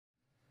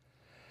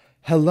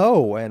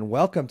Hello and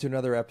welcome to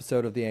another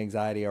episode of the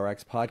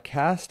AnxietyRx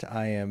podcast.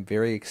 I am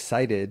very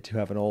excited to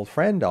have an old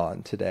friend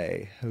on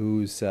today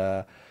who's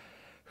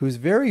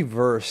very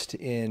versed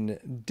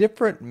in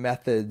different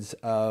methods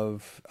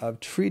of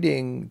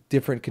treating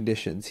different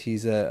conditions.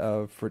 He's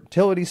a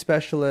fertility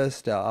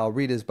specialist. I'll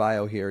read his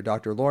bio here.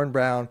 Dr. Lorne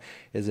Brown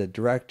is a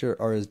director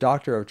or is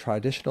doctor of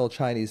traditional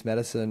Chinese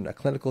medicine, a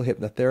clinical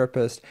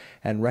hypnotherapist,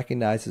 and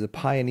recognized as a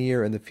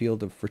pioneer in the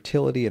field of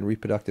fertility and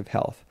reproductive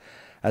health.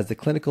 As the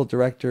clinical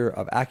director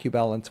of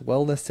AccuBalance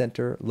Wellness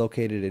Center,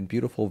 located in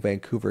beautiful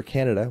Vancouver,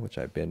 Canada, which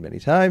I've been many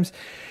times,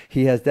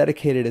 he has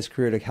dedicated his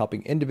career to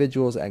helping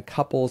individuals and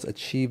couples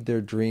achieve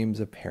their dreams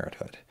of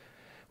parenthood.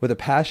 With a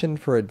passion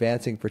for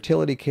advancing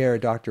fertility care,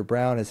 Dr.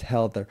 Brown has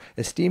held the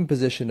esteemed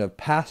position of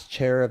past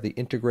chair of the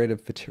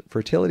Integrative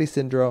Fertility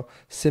Syndrome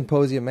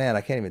Symposium. Man,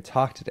 I can't even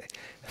talk today.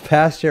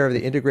 Past chair of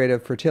the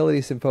Integrative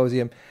Fertility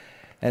Symposium,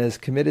 and is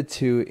committed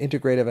to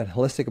integrative and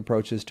holistic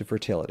approaches to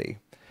fertility.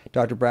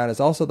 Dr. Brown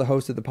is also the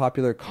host of the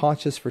popular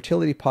Conscious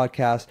Fertility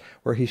podcast,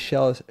 where he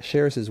shares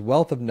his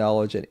wealth of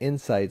knowledge and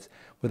insights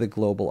with a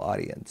global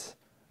audience.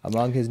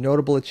 Among his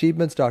notable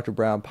achievements, Dr.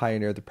 Brown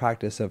pioneered the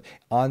practice of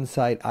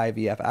on-site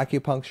IVF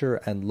acupuncture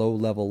and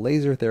low-level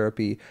laser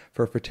therapy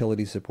for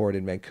fertility support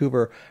in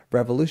Vancouver,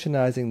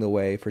 revolutionizing the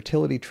way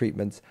fertility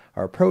treatments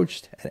are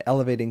approached and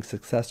elevating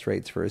success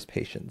rates for his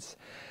patients.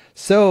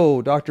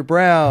 So, Dr.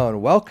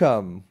 Brown,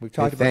 welcome. We've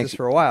talked about this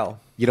for a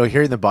while. You know,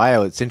 hearing the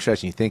bio, it's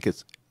interesting. You think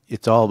it's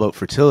all about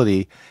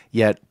fertility,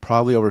 yet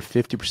probably over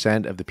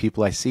 50% of the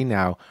people I see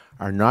now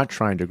are not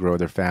trying to grow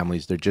their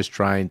families. They're just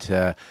trying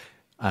to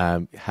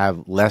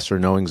have less or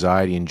no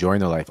anxiety, enjoying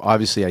their life.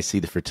 Obviously, I see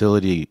the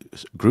fertility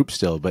group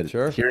still, but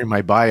Sure. Hearing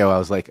my bio, I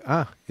was like,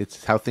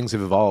 it's how things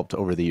have evolved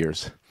over the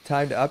years.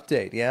 Time to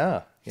update.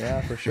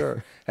 Yeah, for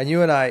sure. And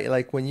you and I,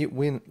 like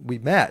when we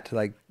met,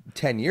 like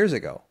 10 years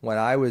ago, when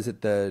I was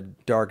at the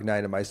dark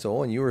night of my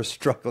soul and you were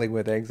struggling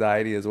with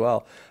anxiety as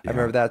well. Yeah. I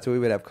remember that. So we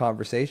would have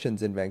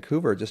conversations in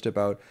Vancouver just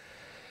about,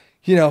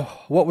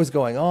 what was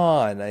going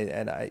on.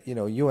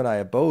 You and I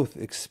have both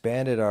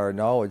expanded our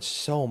knowledge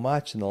so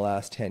much in the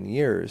last 10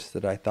 years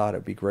that I thought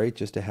it'd be great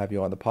just to have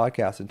you on the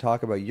podcast and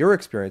talk about your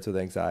experience with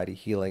anxiety,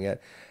 healing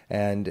it.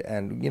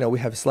 And we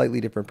have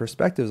slightly different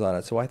perspectives on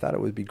it. So I thought it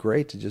would be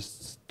great to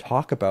just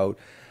talk about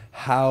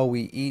how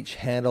we each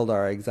handled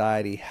our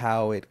anxiety,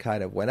 how it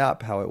kind of went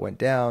up, how it went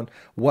down,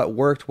 what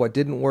worked, what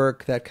didn't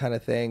work, that kind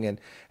of thing.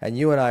 And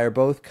you and I are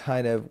both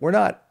we're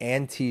not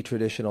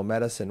anti-traditional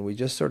medicine. We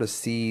just sort of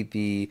see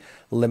the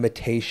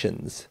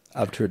limitations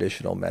of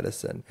traditional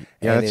medicine.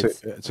 Yeah,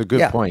 it's a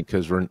good point,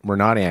 because we're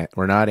not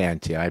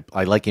anti.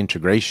 I like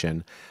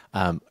integration,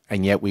 and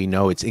yet we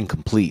know it's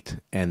incomplete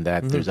and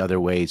that there's other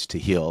ways to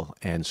heal.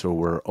 And so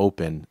we're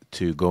open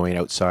to going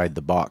outside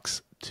the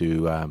box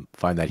to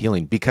find that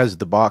healing, because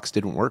the box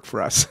didn't work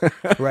for us.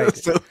 Right.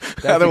 So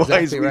That's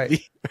otherwise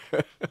exactly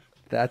right.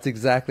 That's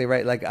exactly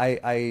right. Like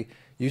I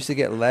used to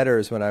get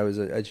letters when I was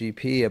a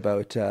GP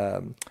about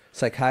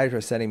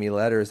psychiatrists sending me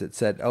letters that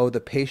said, "Oh, the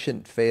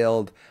patient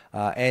failed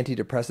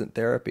antidepressant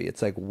therapy."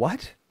 It's like,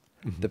 what?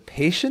 The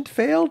patient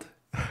failed?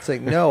 It's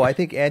like, no, I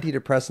think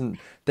antidepressant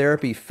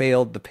therapy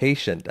failed the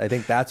patient. I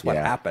think that's what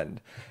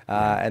happened.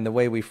 And the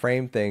way we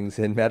frame things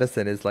in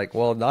medicine is like,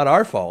 well, not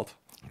our fault.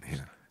 Yeah.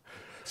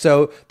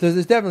 So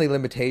there's definitely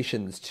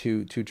limitations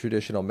to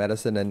traditional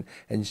medicine,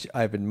 and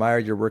I've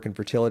admired your work in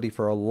fertility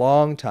for a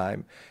long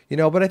time,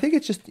 but I think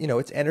it's just,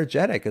 it's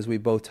energetic, as we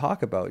both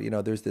talk about.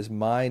 There's this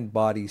mind,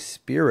 body,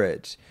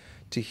 spirit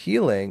to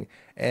healing,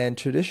 and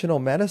traditional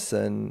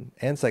medicine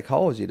and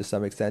psychology to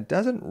some extent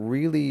doesn't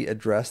really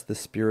address the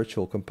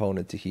spiritual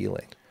component to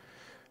healing.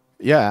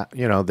 Yeah,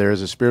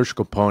 there's a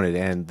spiritual component,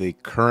 and the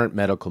current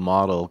medical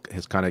model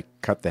has kind of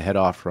cut the head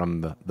off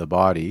from the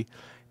body.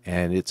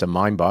 And it's a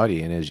mind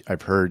body. And as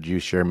I've heard you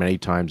share many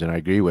times, and I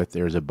agree with,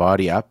 there's a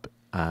body up,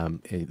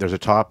 there's a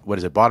top,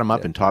 bottom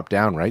up and top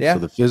down, right? Yeah. So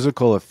the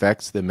physical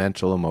affects the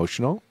mental,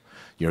 emotional,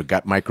 your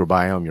gut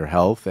microbiome, your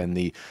health, and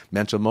the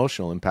mental,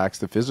 emotional impacts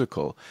the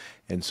physical.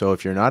 And so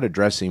if you're not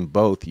addressing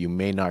both, you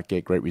may not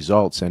get great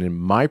results. And in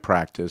my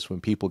practice,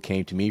 when people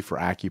came to me for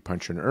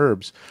acupuncture and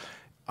herbs,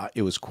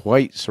 it was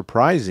quite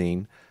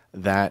surprising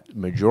that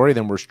majority of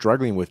them were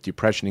struggling with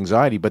depression,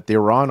 anxiety, but they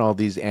were on all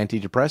these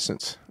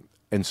antidepressants.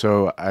 And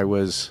so I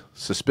was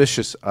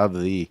suspicious of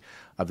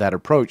that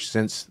approach,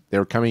 since they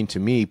were coming to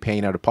me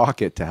paying out of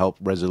pocket to help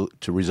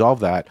to resolve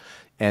that,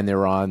 and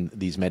they're on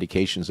these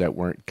medications that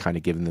weren't kind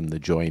of giving them the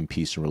joy and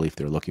peace and relief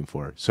they're looking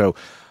for. So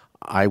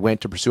I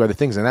went to pursue other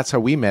things, and that's how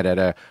we met at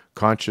a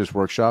conscious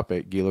workshop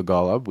at Gila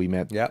Golub. We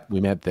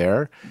met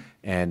there,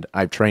 and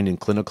I've trained in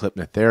clinical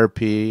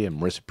hypnotherapy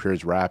and Marissa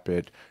Peer's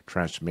rapid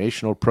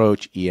transformational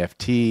approach,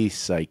 EFT,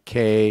 Psych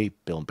K,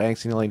 Bill and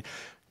Banks healing.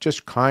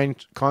 Just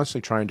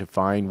constantly trying to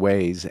find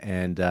ways,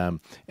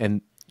 and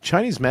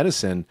Chinese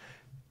medicine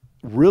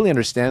really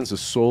understands the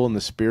soul and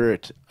the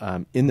spirit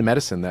in the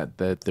medicine.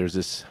 That there's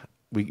this,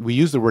 we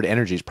use the word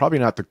energy. It's probably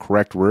not the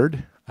correct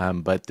word,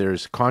 But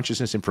there's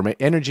consciousness, information,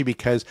 energy,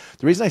 because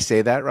the reason I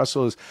say that,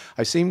 Russell, is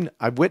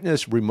I've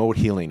witnessed remote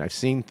healing.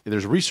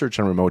 There's research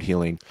on remote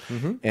healing,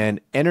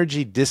 and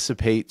energy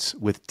dissipates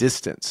with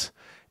distance.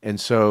 And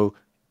so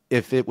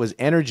if it was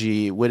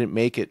energy, it wouldn't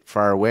make it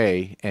far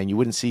away, and you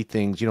wouldn't see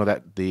things,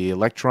 that the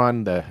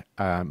electron, the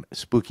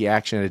spooky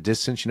action at a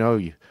distance,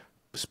 you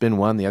spin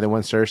one, the other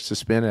one starts to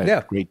spin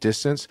at great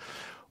distance.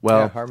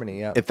 Well,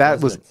 harmony, if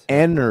that was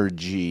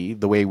energy,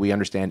 the way we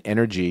understand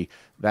energy,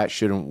 that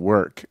shouldn't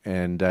work.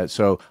 And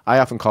so I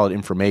often call it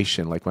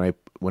information. Like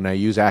when I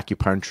use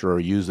acupuncture or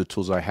use the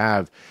tools I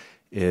have,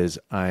 is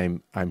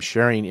I'm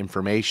sharing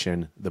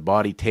information. The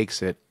body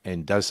takes it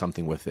and does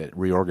something with it,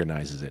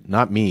 reorganizes it.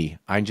 Not me.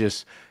 I'm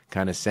just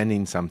kind of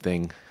sending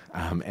something,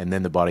 and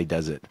then the body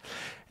does it.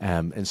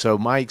 And so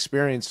my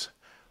experience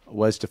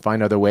was to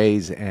find other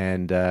ways,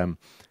 and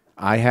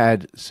I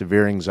had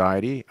severe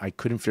anxiety. I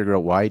couldn't figure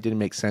out why. It didn't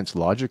make sense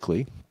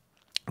logically.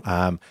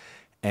 And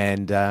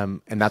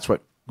that's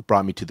what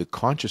brought me to the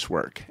conscious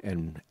work.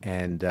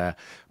 But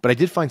I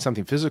did find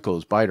something physical. It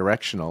was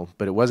bidirectional,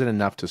 but it wasn't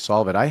enough to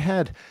solve it. I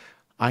had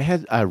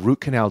a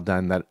root canal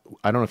done that,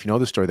 I don't know if you know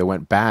the story, that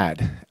went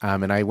bad.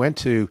 And I went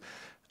to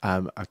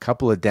a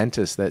couple of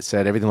dentists that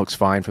said everything looks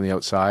fine from the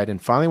outside, and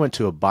finally went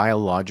to a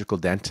biological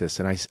dentist.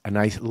 And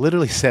I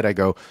literally said,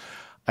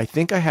 I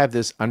think I have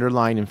this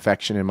underlying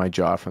infection in my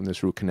jaw from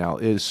this root canal.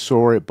 It is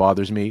sore. It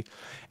bothers me.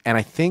 And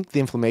I think the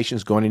inflammation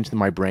is going into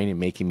my brain and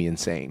making me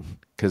insane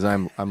because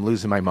I'm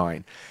losing my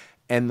mind.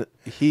 And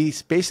he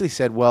basically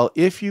said, well,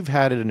 if you've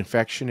had an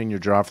infection in your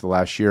jaw for the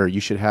last year, you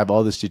should have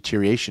all this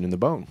deterioration in the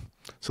bone.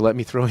 So let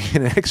me throw you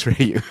in and x-ray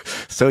you.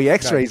 So he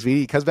x-rays me.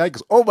 He comes back and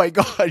goes, oh my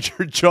God,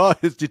 your jaw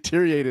has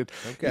deteriorated.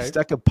 Okay. He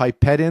stuck a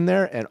pipette in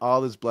there and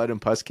all this blood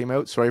and pus came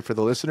out. Sorry for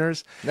the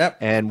listeners. Yep.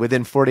 And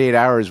within 48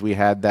 hours, we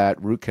had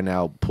that root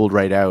canal pulled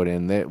right out,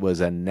 and it was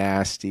a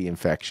nasty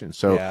infection.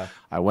 So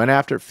I went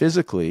after it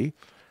physically.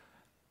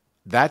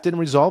 That didn't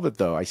resolve it,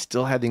 though. I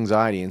still had the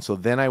anxiety. And so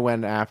then I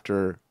went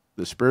after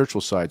the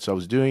spiritual side. So I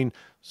was doing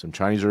some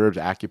Chinese herbs,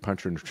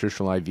 acupuncture,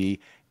 nutritional IV,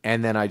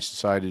 and then I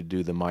decided to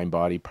do the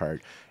mind-body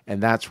part.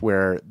 And that's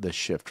where the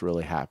shift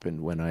really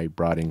happened, when I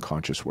brought in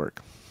conscious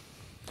work.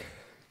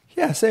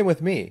 Yeah, same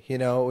with me. It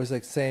was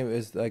like same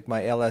as like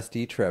my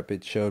LSD trip.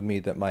 It showed me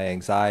that my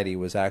anxiety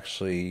was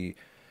actually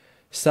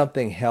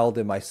something held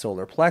in my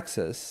solar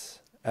plexus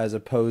as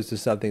opposed to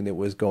something that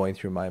was going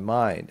through my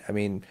mind. I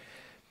mean,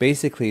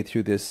 basically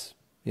through this,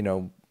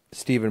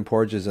 Stephen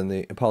Porges and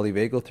the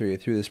polyvagal theory,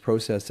 through this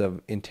process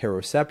of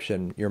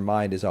interoception, your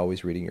mind is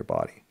always reading your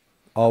body.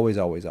 Always,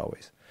 always,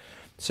 always.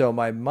 So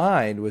my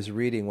mind was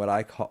reading what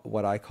I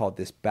called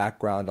this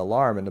background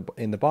alarm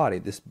in the body,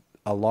 this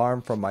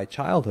alarm from my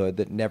childhood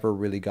that never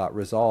really got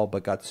resolved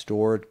but got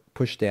stored,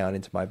 pushed down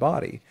into my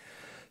body.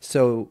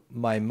 So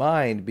my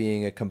mind,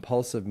 being a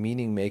compulsive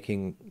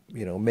meaning-making,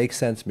 make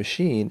sense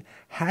machine,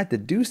 had to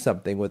do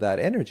something with that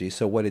energy.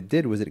 So what it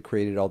did was it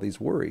created all these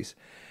worries.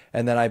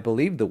 And then I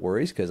believed the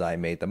worries because I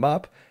made them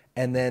up.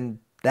 And then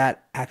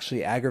that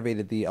actually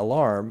aggravated the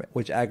alarm,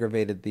 which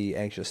aggravated the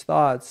anxious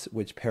thoughts,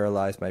 which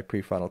paralyzed my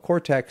prefrontal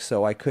cortex.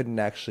 So I couldn't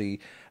actually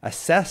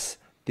assess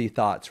the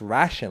thoughts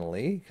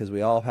rationally, because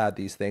we all have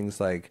these things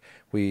like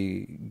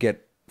we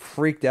get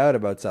freaked out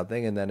about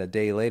something, and then a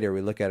day later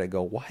we look at it and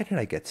go, why did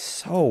I get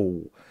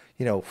so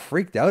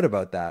freaked out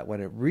about that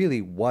when it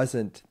really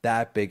wasn't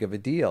that big of a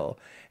deal?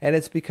 And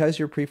it's because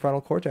your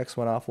prefrontal cortex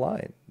went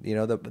offline.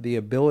 The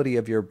ability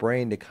of your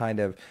brain to kind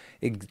of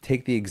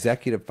take the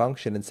executive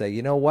function and say,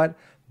 you know what,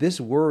 this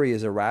worry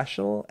is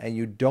irrational and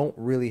you don't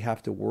really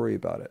have to worry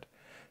about it.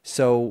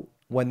 So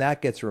when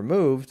that gets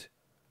removed,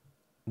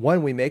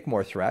 one, we make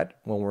more threat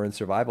when we're in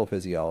survival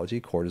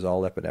physiology,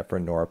 cortisol,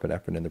 epinephrine,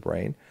 norepinephrine in the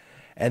brain.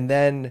 And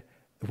then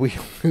we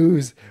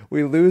lose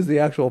the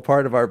actual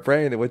part of our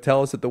brain that would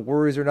tell us that the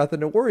worries are nothing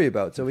to worry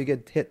about. So we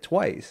get hit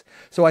twice.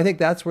 So I think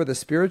that's where the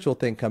spiritual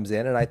thing comes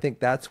in. And I think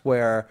that's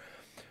where,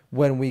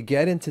 when we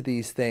get into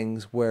these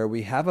things where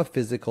we have a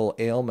physical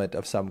ailment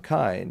of some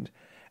kind,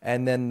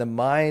 and then the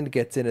mind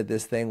gets into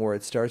this thing where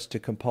it starts to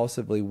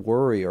compulsively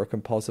worry or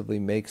compulsively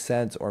make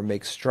sense or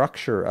make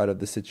structure out of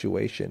the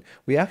situation,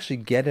 we actually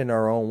get in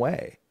our own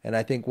way. And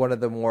I think one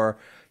of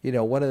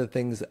the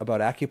things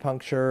about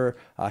acupuncture,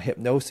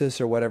 hypnosis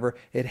or whatever,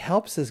 it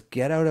helps us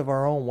get out of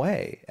our own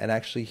way and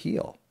actually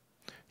heal.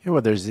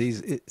 Well,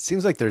 it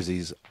seems like there's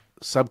these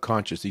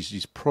subconscious,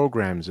 these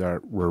programs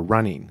we're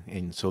running.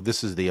 And so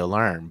this is the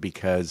alarm,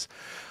 because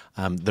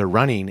they're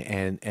running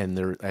and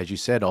they're, as you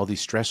said, all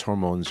these stress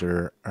hormones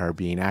are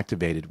being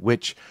activated,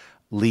 which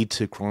lead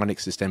to chronic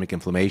systemic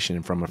inflammation.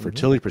 And from a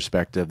fertility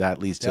perspective, that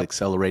leads to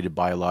accelerated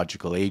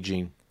biological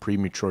aging,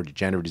 premature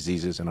degenerative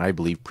diseases, and I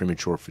believe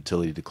premature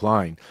fertility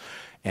decline.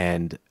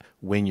 And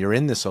when you're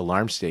in this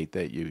alarm state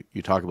that you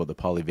talk about, the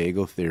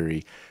polyvagal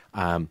theory,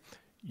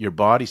 your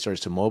body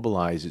starts to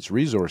mobilize its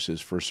resources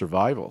for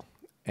survival.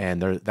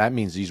 And that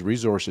means these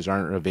resources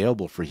aren't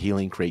available for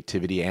healing,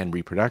 creativity, and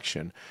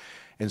reproduction.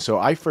 And so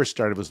I first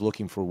started was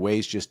looking for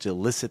ways just to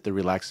elicit the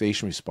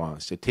relaxation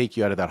response, to take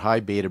you out of that high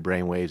beta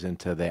brain waves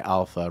into the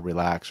alpha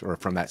relax, or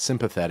from that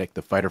sympathetic,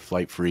 the fight or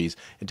flight freeze,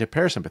 into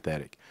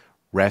parasympathetic,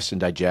 rest and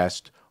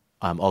digest,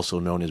 also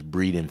known as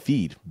breed and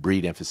feed,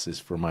 breed emphasis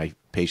for my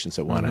patients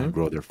that want to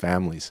grow their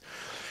families.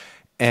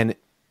 And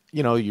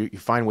you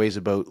find ways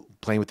about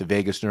playing with the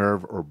vagus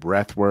nerve or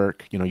breath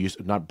work,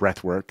 not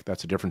breath work,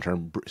 that's a different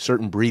term,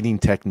 certain breathing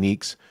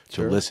techniques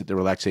to elicit the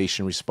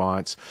relaxation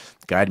response,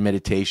 guided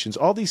meditations,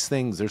 all these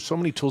things. There's so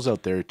many tools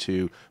out there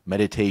to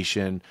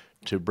meditation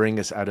to bring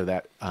us out of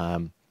that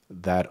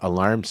that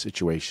alarm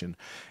situation.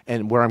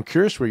 And where I'm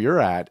curious where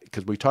you're at,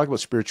 because we talk about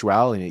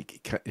spirituality,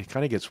 it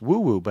kind of gets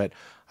woo-woo, but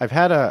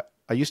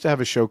I used to have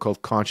a show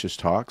called Conscious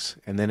Talks,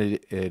 and then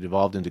it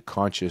evolved into the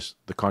Conscious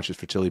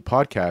Fertility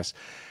Podcast.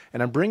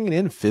 And I'm bringing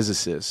in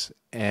physicists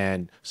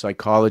and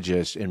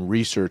psychologists and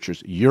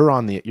researchers. You're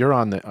on there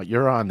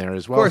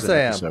as well. Of course I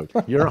am.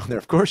 You're on there.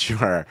 Of course you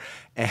are.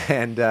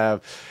 And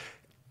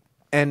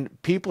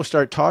people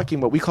start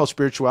talking what we call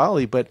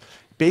spirituality, but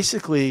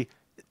basically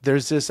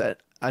there's this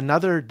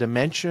another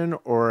dimension,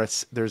 or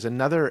there's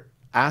another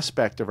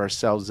aspect of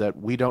ourselves that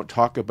we don't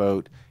talk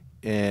about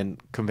in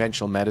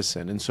conventional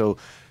medicine. And so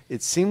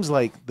it seems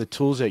like the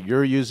tools that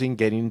you're using,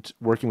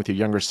 working with your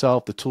younger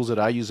self, the tools that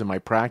I use in my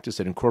practice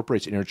that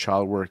incorporates inner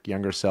child work,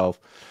 younger self,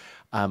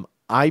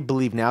 I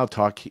believe now,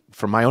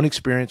 from my own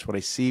experience, what I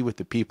see with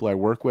the people I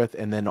work with,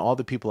 and then all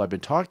the people I've been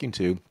talking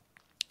to,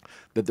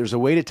 that there's a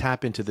way to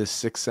tap into this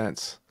sixth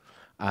sense.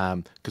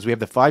 Because we have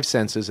the five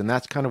senses, and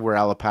that's kind of where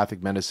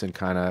allopathic medicine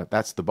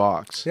that's the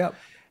box. Yep.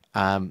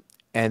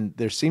 And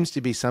there seems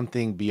to be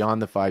something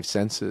beyond the five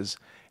senses.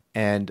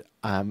 And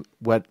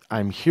what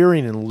I'm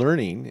hearing and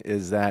learning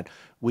is that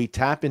we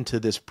tap into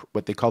this,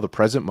 what they call the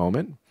present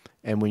moment.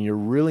 And when you're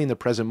really in the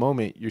present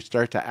moment, you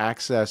start to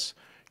access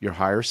your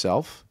higher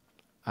self,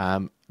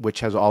 which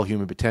has all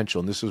human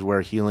potential. And this is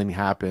where healing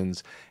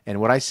happens.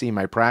 And what I see in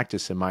my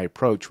practice and my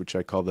approach, which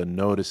I call the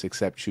notice,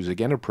 accept, choose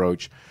again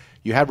approach,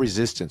 you have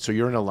resistance. So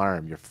you're in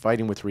alarm. You're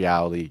fighting with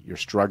reality. You're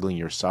struggling.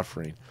 You're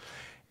suffering.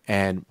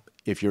 And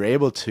if you're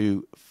able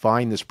to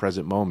find this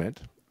present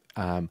moment,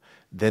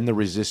 then the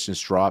resistance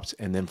drops,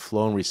 and then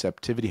flow and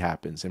receptivity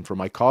happens. And for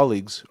my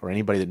colleagues or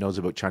anybody that knows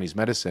about Chinese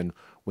medicine,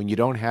 when you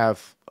don't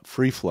have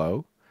free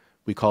flow,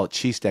 we call it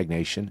qi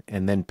stagnation,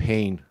 and then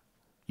pain.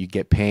 You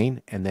get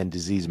pain, and then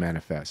disease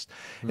manifests.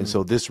 And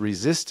so this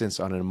resistance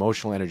on an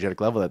emotional,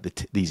 energetic level,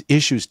 that these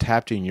issues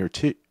trapped in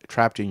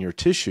your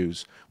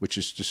tissues, which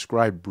is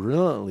described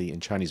brilliantly in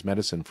Chinese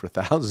medicine for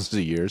thousands of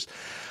years,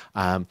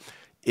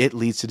 it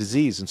leads to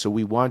disease. And so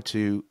we want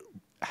to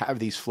have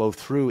these flow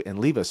through and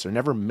leave us. They're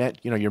never meant,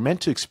 you're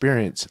meant to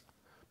experience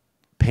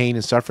pain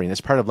and suffering. That's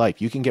part of life.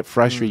 You can get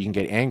frustrated, you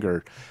can get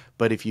anger,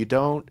 but if you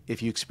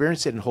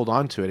experience it and hold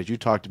on to it, as you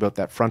talked about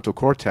that frontal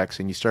cortex,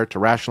 and you start to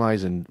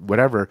rationalize and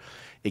whatever,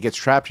 it gets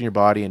trapped in your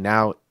body, and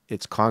now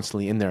it's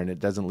constantly in there, and it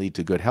doesn't lead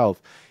to good health.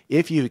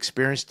 If you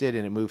experienced it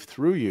and it moved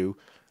through you,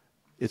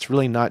 it's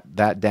really not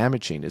that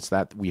damaging. It's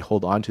that we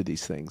hold on to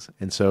these things.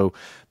 And so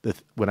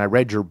when I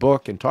read your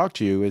book and talked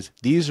to you,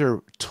 these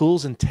are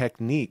tools and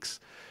techniques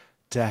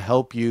to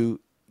help you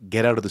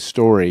get out of the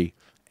story.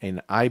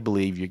 And I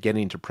believe you're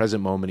getting into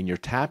present moment, and you're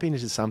tapping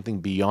into something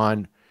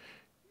beyond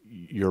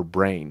your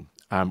brain,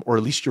 or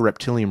at least your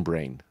reptilian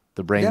brain,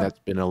 the brain that's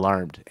been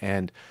alarmed.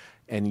 And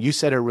you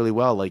said it really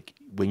well, like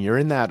when you're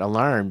in that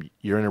alarm,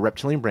 you're in a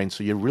reptilian brain,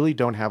 so you really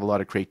don't have a lot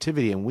of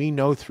creativity. And we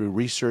know through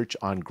research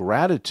on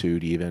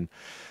gratitude even,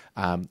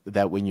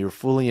 that when you're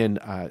fully in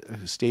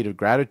a state of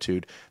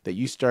gratitude, that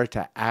you start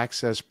to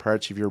access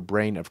parts of your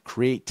brain of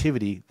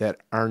creativity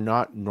that are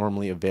not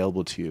normally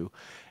available to you.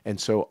 And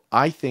so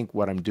I think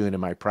what I'm doing in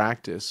my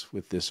practice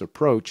with this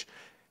approach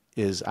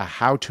is a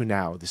how to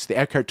now. This is the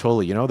Eckhart Tolle,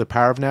 the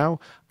power of now.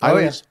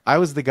 I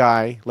was the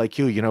guy like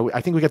you,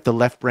 I think we got the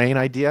left brain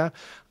idea.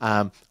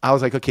 I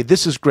was like, okay,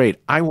 this is great.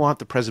 I want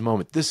the present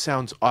moment. This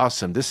sounds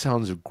awesome. This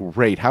sounds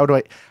great. How do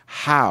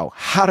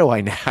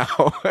I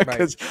now?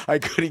 Because I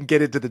couldn't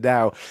get into the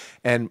now.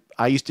 And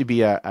I used to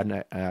be a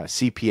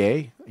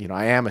CPA.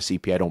 I am a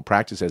CPA. I don't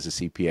practice as a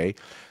CPA.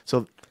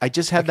 So I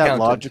just had that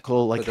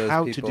logical, like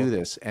how to do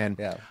this.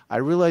 And I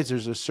realized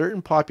there's a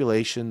certain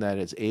population that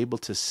is able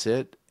to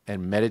sit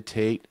and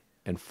meditate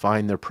and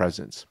find their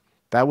presence.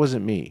 That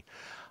wasn't me.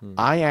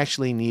 I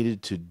actually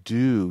needed to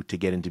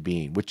get into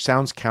being, which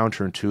sounds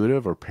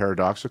counterintuitive or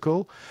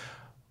paradoxical,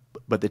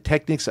 but the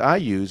techniques I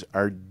use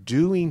are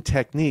doing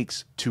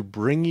techniques to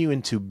bring you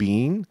into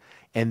being,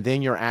 and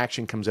then your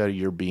action comes out of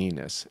your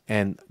beingness.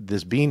 And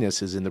this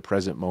beingness is in the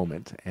present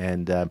moment.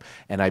 And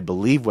I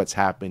believe what's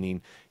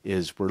happening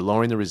is we're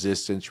lowering the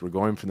resistance. We're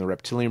going from the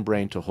reptilian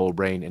brain to whole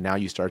brain, and now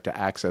you start to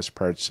access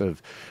parts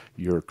of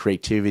your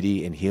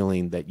creativity and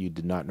healing that you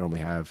did not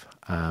normally have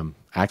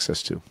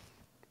access to.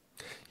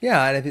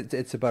 Yeah, and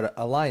it's about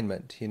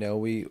alignment.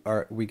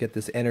 We get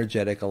this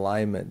energetic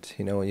alignment.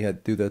 When you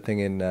do the thing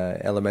in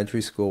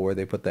elementary school where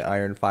they put the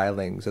iron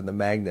filings and the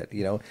magnet,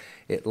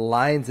 it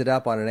lines it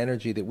up on an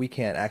energy that we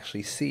can't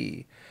actually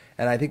see.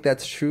 And I think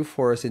that's true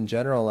for us in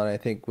general. And I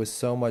think with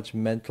so much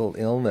mental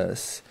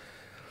illness,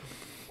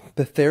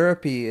 the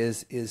therapy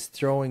is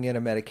throwing in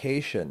a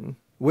medication,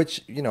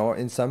 which, you know,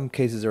 in some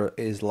cases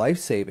is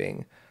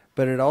life-saving,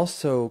 but it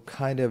also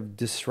kind of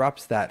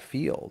disrupts that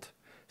field.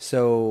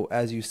 So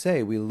as you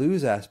say, we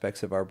lose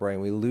aspects of our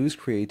brain, we lose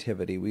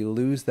creativity, we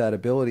lose that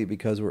ability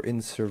because we're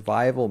in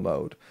survival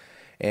mode.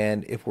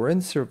 And if we're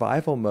in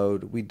survival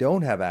mode, we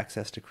don't have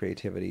access to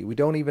creativity. We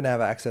don't even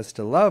have access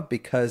to love,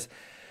 because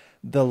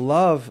the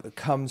love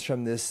comes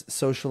from this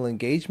social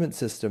engagement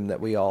system that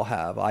we all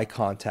have: eye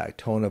contact,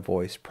 tone of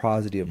voice,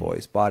 prosody of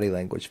voice, body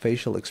language,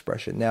 facial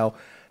expression. Now,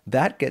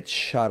 that gets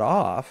shut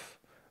off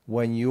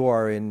when you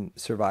are in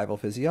survival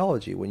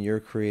physiology, when you're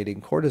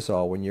creating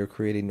cortisol, when you're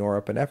creating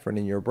norepinephrine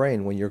in your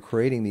brain, when you're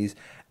creating these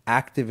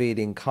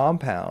activating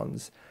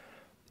compounds.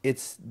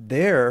 It's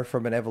there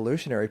from an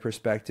evolutionary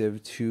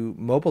perspective to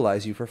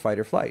mobilize you for fight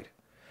or flight.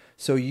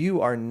 So you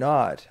are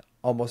not,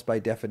 almost by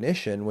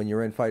definition, when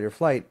you're in fight or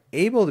flight,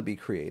 able to be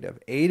creative,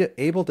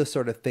 able to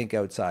sort of think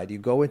outside. You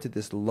go into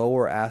this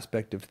lower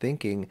aspect of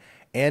thinking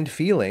and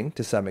feeling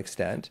to some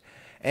extent,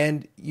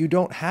 and you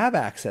don't have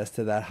access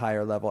to that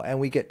higher level. And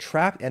we get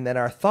trapped, and then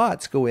our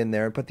thoughts go in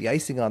there and put the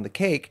icing on the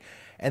cake,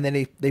 and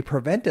then they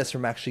prevent us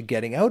from actually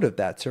getting out of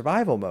that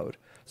survival mode.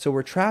 So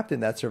we're trapped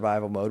in that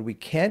survival mode. We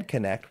can't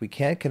connect. We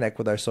can't connect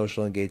with our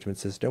social engagement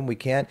system. We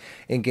can't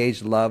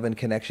engage love and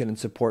connection and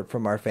support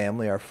from our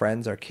family, our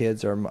friends, our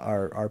kids,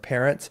 our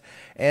parents.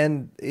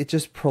 And it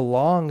just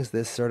prolongs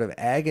this sort of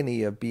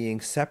agony of being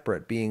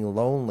separate, being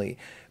lonely,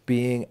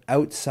 being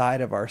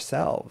outside of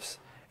ourselves.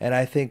 And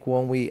I think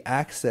when we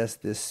access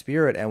this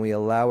spirit and we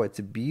allow it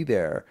to be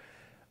there,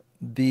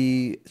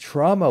 the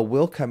trauma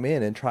will come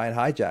in and try and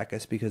hijack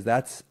us, because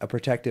that's a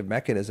protective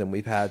mechanism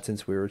we've had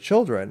since we were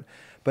children.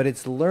 But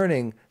it's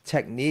learning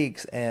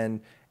techniques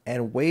and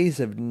ways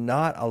of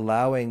not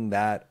allowing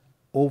that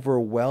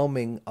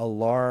overwhelming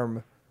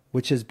alarm,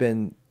 which has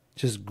been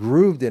just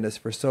grooved in us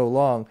for so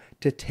long,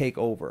 to take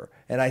over.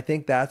 And I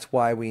think that's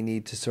why we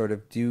need to sort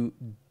of do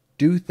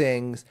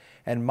things.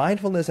 And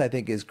mindfulness, I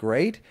think, is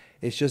great.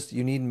 It's just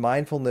you need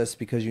mindfulness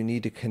because you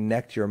need to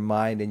connect your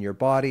mind and your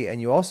body,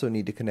 and you also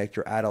need to connect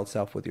your adult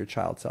self with your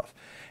child self.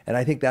 And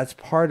I think that's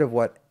part of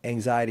what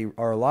anxiety,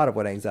 or a lot of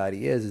what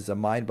anxiety is a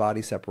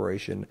mind-body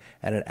separation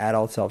and an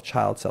adult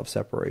self-child self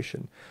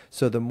separation.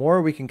 So the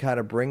more we can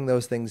kind of bring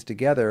those things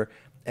together,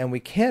 and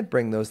we can't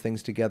bring those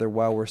things together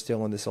while we're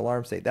still in this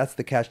alarm state. That's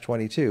the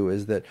catch-22,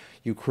 is that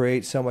you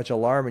create so much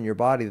alarm in your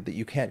body that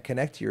you can't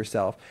connect to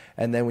yourself.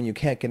 And then when you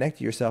can't connect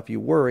to yourself, you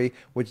worry,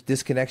 which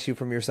disconnects you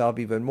from yourself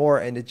even more.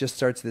 And it just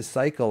starts this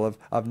cycle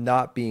of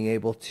not being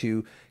able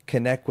to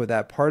connect with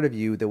that part of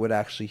you that would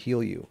actually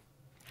heal you.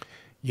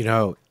 You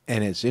know,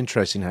 and it's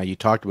interesting how you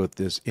talked about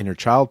this inner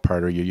child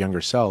part, or your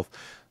younger self.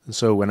 And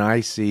so when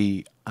I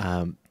see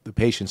the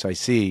patients I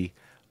see,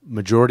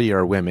 majority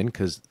are women,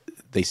 because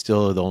they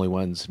still are the only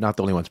ones, not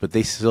the only ones, but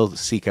they still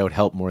seek out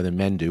help more than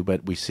men do.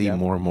 But we see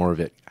more and more of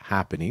it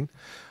happening.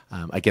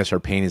 I guess our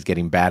pain is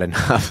getting bad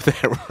enough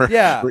that we're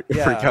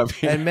coming.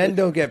 And men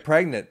don't get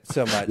pregnant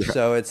so much.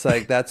 So it's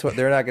like, that's what,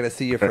 they're not going to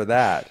see you for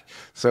that.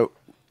 So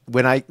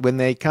when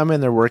they come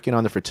in, they're working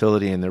on the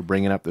fertility, and they're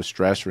bringing up the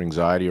stress or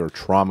anxiety or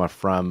trauma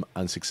from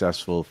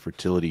unsuccessful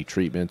fertility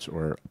treatments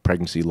or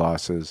pregnancy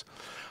losses.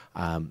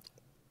 Or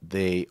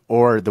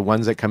the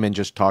ones that come in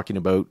just talking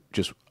about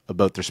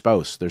their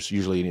spouse. There's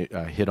usually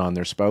a hit on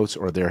their spouse,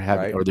 or they're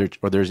having,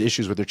 or there's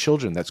issues with their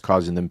children that's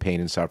causing them pain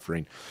and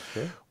suffering.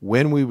 Sure.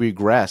 When we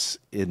regress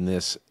in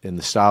the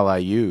style I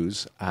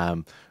use,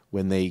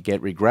 when they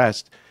get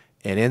regressed,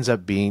 it ends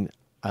up being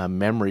a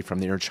memory from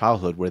their inner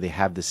childhood where they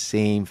have the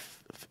same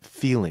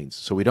feelings.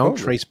 So we don't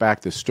trace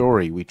back the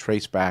story, we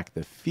trace back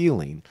the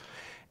feeling.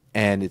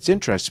 And it's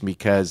interesting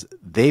because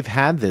they've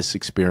had this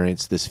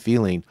experience, this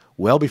feeling,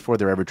 well before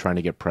they're ever trying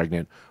to get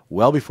pregnant,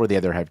 well before they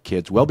ever have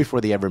kids, well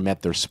before they ever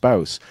met their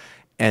spouse.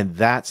 And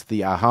that's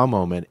the aha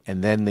moment.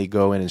 And then they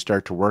go in and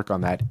start to work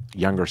on that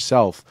younger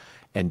self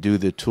and do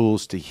the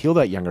tools to heal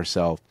that younger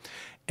self.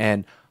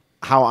 And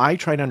how I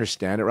try to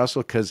understand it,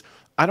 Russell, because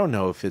I don't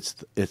know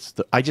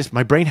if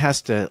my brain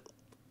has to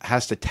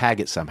tag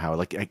it somehow,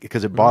 like,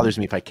 because it bothers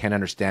me if I can't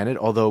understand it.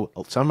 Although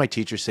some of my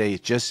teachers say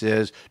it just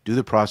says, do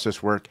the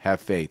process work,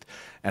 have faith.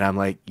 And I'm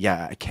like,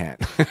 yeah, I can't.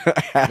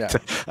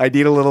 I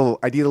need a little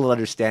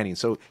understanding.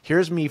 So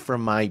here's me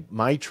from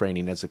my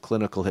training as a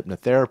clinical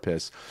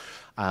hypnotherapist.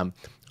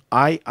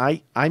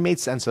 I made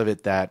sense of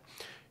it that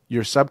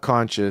your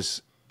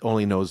subconscious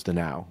only knows the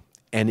now.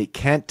 And it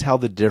can't tell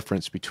the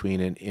difference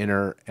between an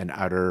inner and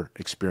outer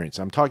experience.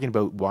 I'm talking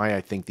about why I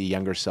think the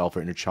younger self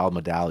or inner child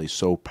modality is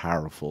so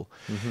powerful.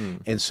 Mm-hmm.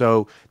 And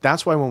so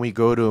that's why when we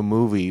go to a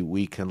movie,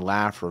 we can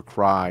laugh or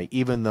cry,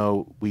 even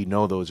though we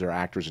know those are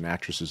actors and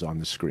actresses on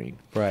the screen.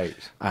 Right.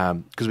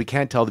 Because we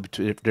can't tell the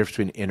difference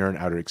between inner and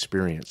outer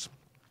experience.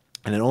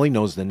 And it only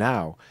knows the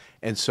now.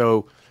 And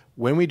so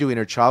when we do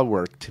inner child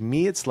work, to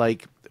me, it's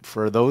like,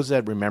 for those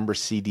that remember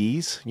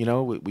CDs,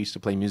 we used to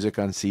play music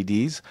on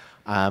CDs.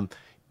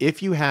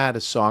 If you had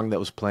a song that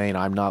was playing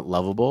I'm Not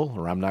Lovable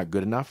or I'm Not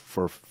Good Enough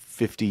for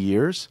 50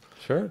 years,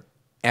 sure,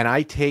 and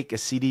I take a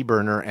CD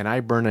burner and I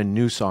burn a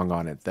new song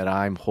on it that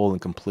I'm whole and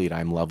complete,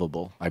 I'm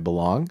lovable, I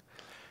belong,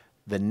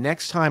 the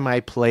next time I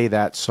play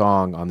that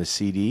song on the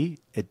CD,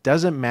 it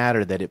doesn't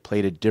matter that it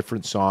played a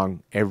different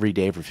song every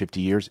day for 50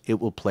 years, it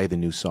will play the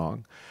new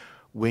song.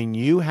 When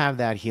you have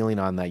that healing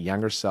on that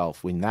younger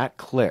self, when that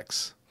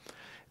clicks,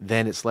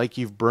 then it's like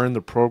you've burned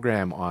the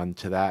program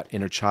onto that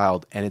inner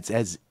child. And it's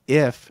as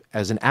if,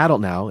 as an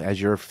adult now,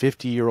 as your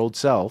 50-year-old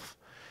self,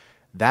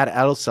 that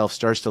adult self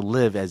starts to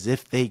live as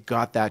if they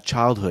got that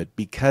childhood,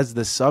 because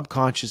the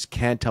subconscious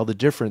can't tell the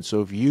difference.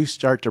 So if you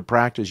start to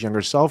practice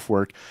younger self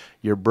work,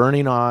 you're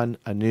burning on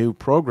a new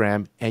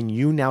program, and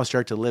you now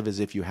start to live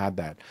as if you had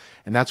that.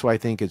 And that's why I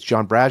think it's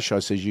John Bradshaw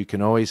says you can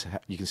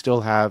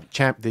still have the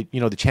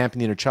champion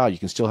the inner child. You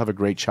can still have a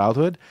great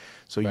childhood.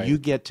 So Right. you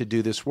get to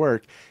do this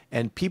work.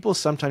 And people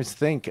sometimes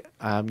think,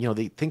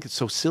 they think it's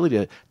so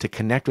silly to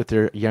connect with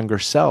their younger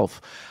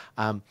self.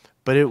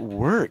 But it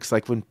works.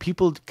 Like when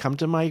people come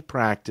to my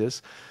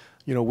practice,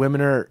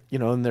 women are,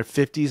 in their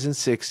 50s and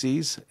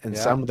 60s, and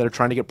Yeah. some that are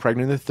trying to get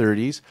pregnant in their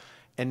 30s.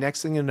 And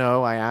next thing you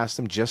know, I ask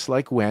them just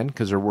like when,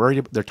 because they're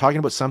worried, they're talking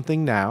about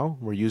something now.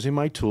 We're using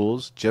my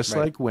tools, just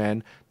Right. like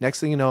when. Next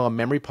thing you know, a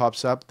memory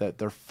pops up that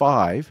they're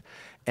 5,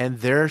 and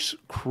they're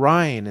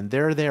crying, and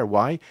they're there.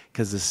 Why?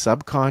 Because the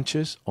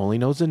subconscious only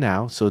knows the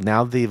now. So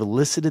now they've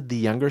elicited the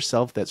younger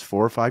self that's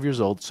 4 or 5 years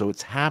old. So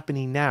it's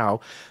happening now.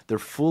 They're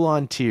full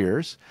on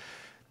tears.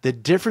 The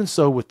difference,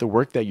 though, with the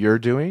work that you're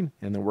doing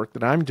and the work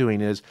that I'm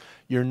doing is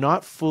you're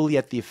not fully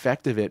at the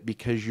effect of it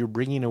because you're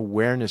bringing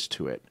awareness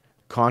to it,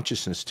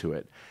 consciousness to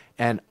it.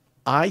 And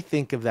I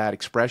think of that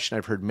expression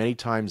I've heard many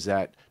times,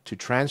 that to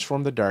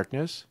transform the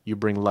darkness, you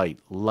bring light.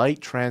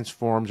 Light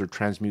transforms or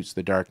transmutes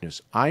the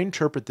darkness. I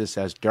interpret this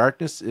as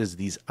darkness is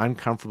these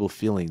uncomfortable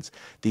feelings,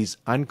 these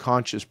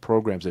unconscious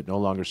programs that no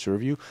longer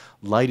serve you.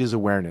 Light is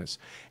awareness.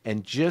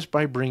 And just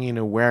by bringing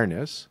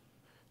awareness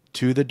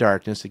to the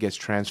darkness, it gets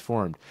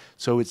transformed.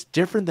 So it's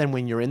different than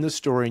when you're in the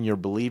story and you're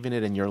believing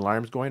it and your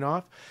alarm's going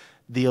off.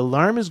 The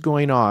alarm is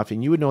going off,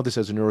 and you would know this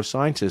as a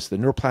neuroscientist, the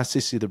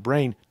neuroplasticity of the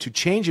brain. To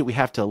change it, we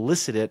have to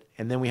elicit it,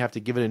 and then we have to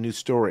give it a new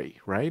story,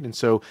 right? And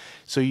so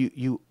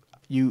you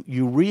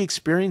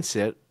re-experience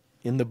it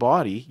in the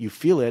body, you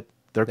feel it,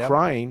 they're Yep.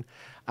 crying,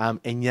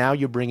 and now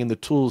you bring in the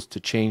tools to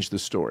change the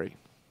story.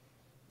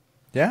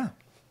 Yeah.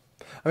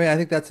 I mean, I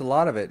think that's a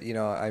lot of it.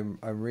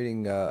 I'm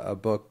reading a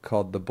book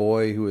called The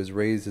Boy Who Was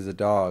Raised as a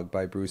Dog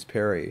by Bruce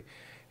Perry,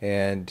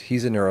 and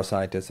he's a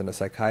neuroscientist and a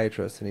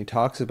psychiatrist, and he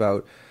talks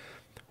about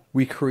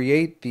we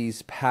create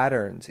these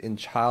patterns in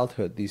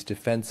childhood, these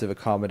defensive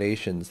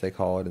accommodations, they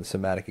call it in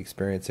somatic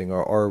experiencing,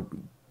 or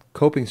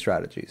coping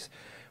strategies.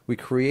 We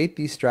create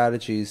these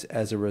strategies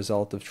as a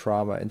result of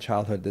trauma in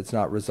childhood that's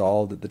not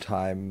resolved at the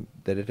time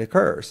that it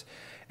occurs.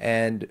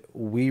 And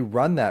we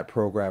run that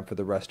program for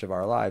the rest of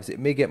our lives. It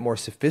may get more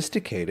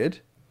sophisticated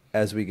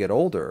as we get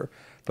older,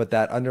 but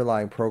that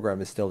underlying program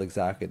is still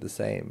exactly the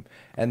same.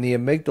 And the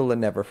amygdala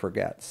never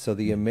forgets. So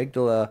the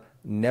amygdala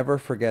never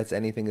forgets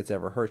anything that's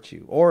ever hurt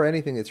you, or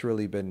anything that's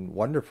really been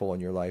wonderful in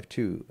your life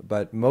too.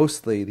 But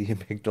mostly the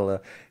amygdala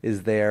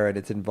is there, and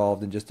it's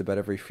involved in just about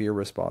every fear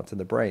response in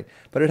the brain.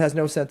 But it has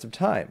no sense of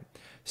time.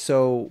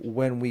 So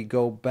when we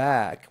go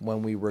back,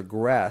 when we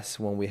regress,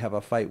 when we have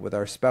a fight with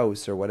our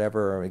spouse or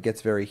whatever, and it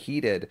gets very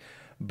heated,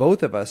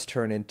 both of us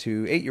turn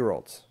into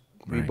 8-year-olds.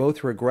 We Right.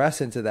 both regress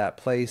into that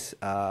place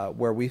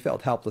where we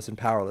felt helpless and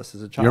powerless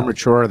as a child. You're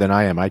maturer than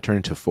I am. I turn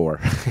into 4.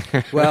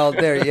 Well,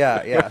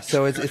 yeah.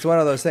 So it's one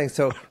of those things.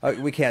 So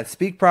we can't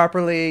speak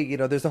properly.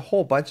 There's a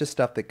whole bunch of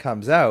stuff that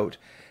comes out.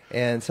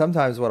 And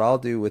sometimes what I'll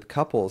do with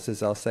couples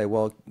is I'll say,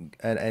 well,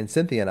 and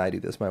Cynthia and I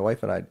do this, my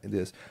wife and I do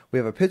this. We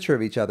have a picture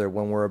of each other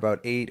when we're about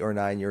 8 or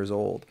 9 years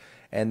old.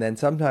 And then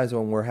sometimes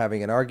when we're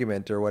having an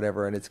argument or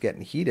whatever and it's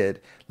getting heated,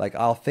 like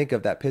I'll think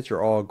of that picture,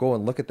 or I'll go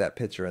and look at that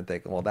picture and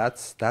think, well,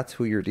 that's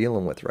who you're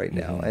dealing with right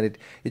now. Mm-hmm. And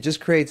it just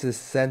creates this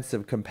sense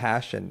of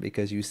compassion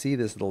because you see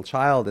this little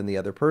child in the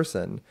other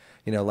person,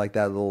 like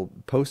that little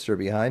poster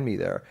behind me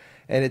there.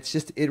 And it's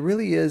just, it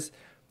really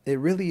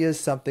is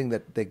something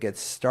that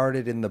gets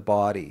started in the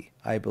body,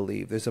 I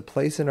believe. There's a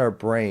place in our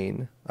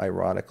brain,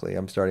 ironically,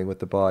 I'm starting with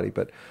the body,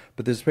 but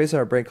there's a place in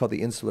our brain called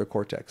the insular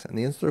cortex. And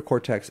the insular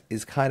cortex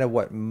is kind of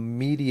what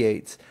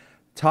mediates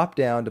top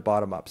down to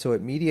bottom up. So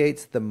it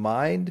mediates the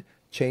mind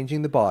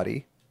changing the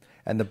body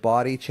and the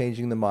body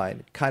changing the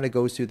mind. It kind of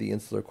goes through the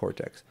insular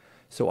cortex.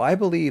 So I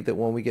believe that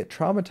when we get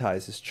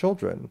traumatized as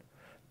children,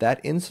 that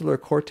insular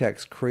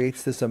cortex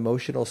creates this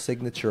emotional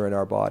signature in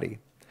our body.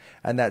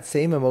 And that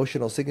same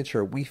emotional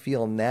signature we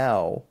feel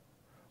now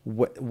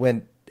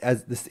when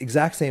as the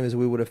exact same as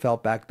we would have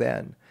felt back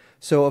then.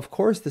 So of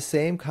course the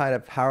same kind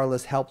of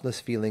powerless, helpless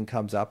feeling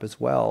comes up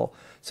as well.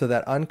 So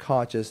that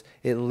unconscious,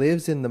 it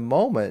lives in the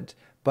moment,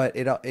 but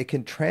it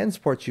can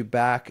transport you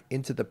back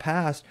into the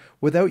past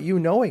without you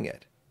knowing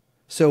it.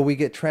 So we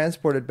get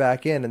transported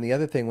back in. And the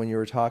other thing when you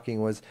were talking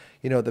was,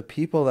 the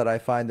people that I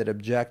find that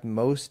object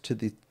most to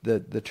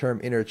the term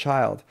inner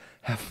child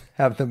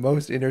have the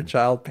most inner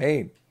child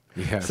pain.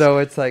 Yes. So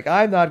it's like,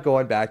 I'm not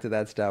going back to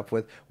that stuff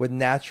with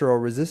natural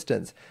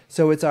resistance.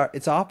 So it's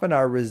often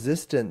our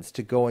resistance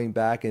to going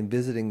back and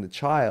visiting the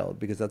child,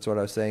 because that's what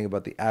I was saying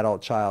about the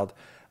adult child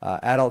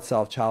adult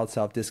self, child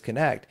self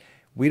disconnect,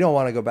 we don't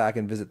want to go back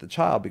and visit the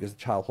child because the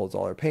child holds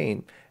all our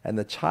pain. And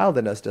the child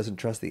in us doesn't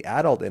trust the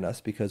adult in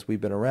us because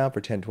we've been around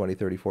for 10, 20,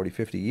 30, 40,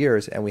 50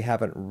 years and we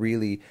haven't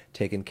really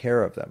taken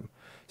care of them.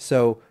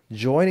 So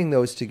joining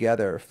those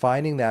together,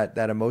 finding that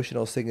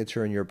emotional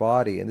signature in your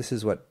body, and this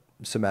is what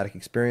somatic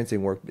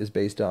experiencing work is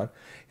based on,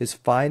 is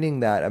finding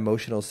that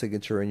emotional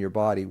signature in your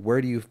body. Where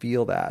do you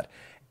feel that?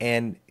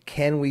 And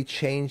can we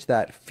change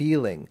that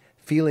feeling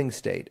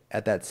state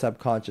at that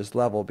subconscious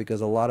level?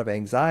 Because a lot of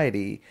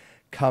anxiety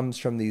comes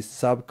from these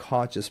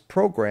subconscious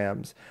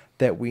programs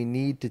that we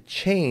need to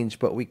change,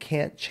 but we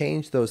can't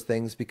change those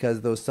things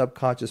because those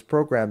subconscious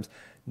programs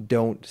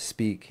don't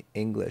speak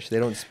English.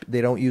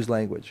 They don't use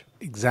language.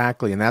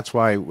 Exactly, and that's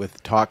why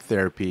with talk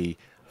therapy,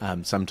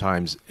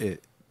 sometimes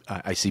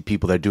I see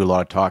people that do a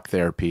lot of talk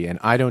therapy, and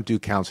I don't do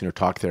counseling or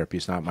talk therapy.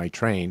 It's not my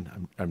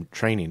I'm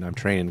training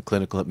in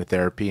clinical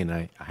hypnotherapy, and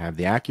I have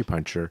the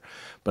acupuncture.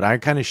 But I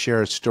kind of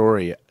share a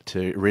story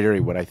to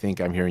reiterate what I think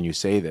I'm hearing you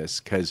say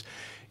this, because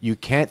you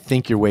can't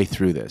think your way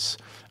through this.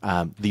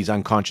 These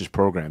unconscious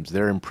programs,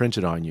 they're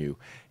imprinted on you.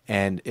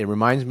 And it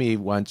reminds me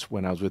once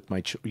when I was with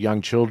my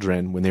young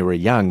children, when they were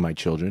young, my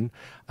children,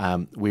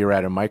 we were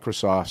at a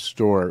Microsoft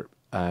store,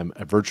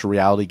 a virtual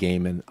reality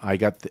game, and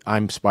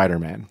I'm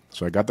Spider-Man.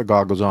 So I got the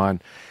goggles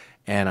on,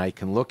 and I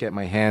can look at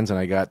my hands, and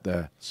I got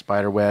the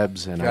spider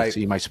webs, and I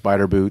see my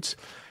spider boots.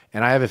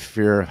 And I have a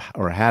fear,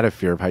 or had a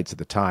fear of heights at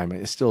the time.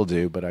 I still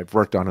do, but I've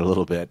worked on it a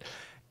little bit.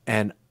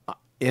 And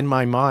in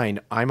my mind,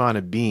 I'm on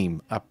a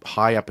beam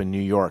high up in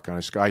New York on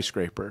a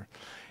skyscraper,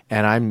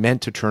 and I'm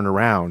meant to turn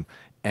around,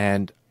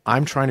 and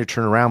I'm trying to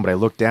turn around, but I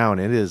look down,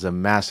 and it is a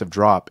massive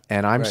drop,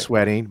 and I'm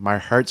sweating, my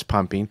heart's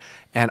pumping,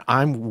 and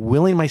I'm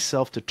willing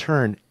myself to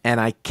turn, and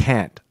I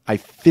can't. I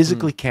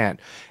physically can't.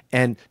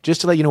 And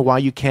just to let you know why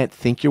you can't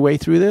think your way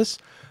through this,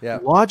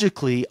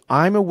 logically,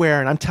 I'm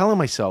aware, and I'm telling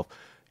myself,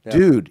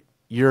 dude,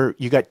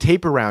 you got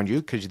tape around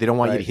you because they don't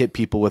want you to hit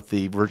people with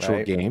the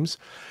virtual games.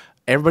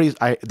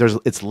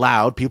 It's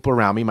loud, people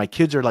around me. My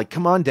kids are like,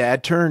 come on,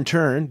 Dad, turn,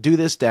 do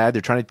this, Dad.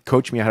 They're trying to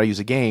coach me how to use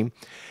a game.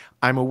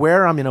 I'm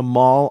aware I'm in a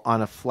mall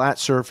on a flat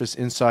surface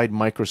inside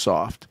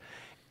Microsoft.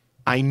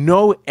 I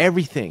know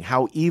everything,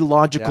 how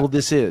illogical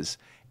this is.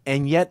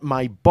 And yet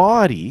my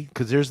body,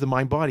 because there's the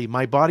mind-body,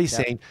 my body's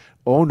saying,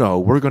 oh no,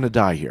 we're going to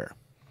die here.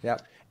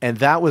 Yep. And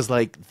that was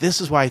like,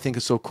 this is why I think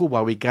it's so cool.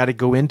 Why we got to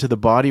go into the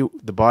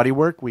body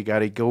work. We got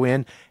to go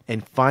in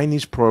and find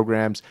these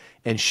programs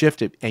and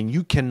shift it. And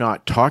you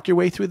cannot talk your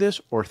way through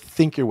this or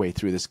think your way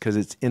through this because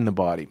it's in the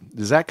body.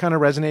 Does that kind of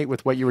resonate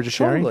with what you were just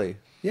sharing? Totally.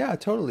 Yeah,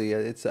 totally.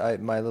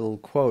 My little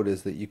quote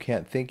is that you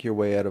can't think your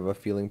way out of a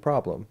feeling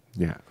problem.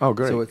 Yeah. Oh,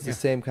 great. So it's the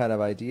same kind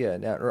of idea.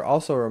 Now, it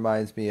also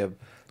reminds me of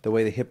the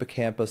way the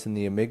hippocampus and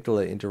the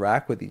amygdala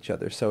interact with each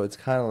other. So it's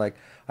kind of like,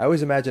 I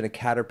always imagine a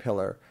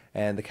caterpillar,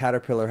 and the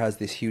caterpillar has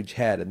this huge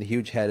head, and the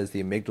huge head is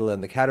the amygdala,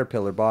 and the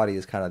caterpillar body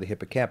is kind of the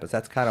hippocampus.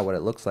 That's kind of what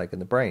it looks like in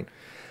the brain.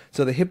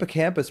 So the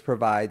hippocampus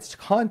provides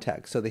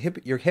context. So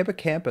your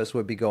hippocampus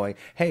would be going,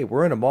 hey,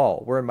 we're in a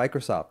mall. We're in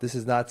Microsoft. This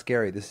is not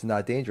scary. This is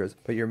not dangerous.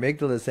 But your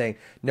amygdala is saying,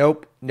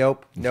 nope,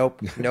 nope,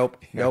 nope, nope,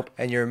 nope.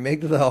 And your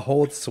amygdala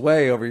holds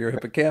sway over your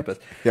hippocampus.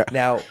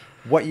 Now,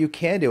 what you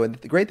can do, and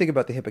the great thing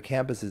about the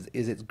hippocampus is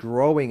it's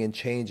growing and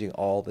changing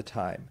all the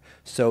time.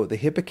 So the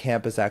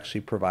hippocampus actually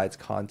provides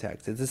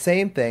context. It's the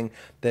same thing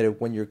that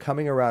when you're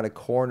coming around a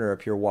corner,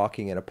 if you're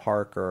walking in a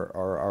park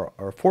or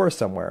a forest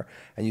somewhere,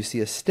 and you see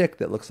a stick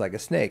that looks like a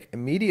snake,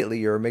 immediately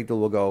your amygdala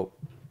will go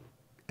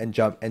and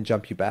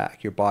jump you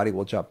back. Your body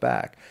will jump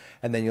back.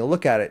 And then you'll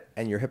look at it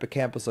and your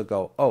hippocampus will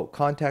go, oh,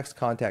 context,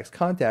 context,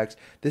 context.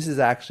 This is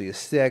actually a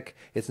stick.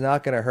 It's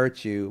not going to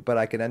hurt you, but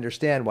I can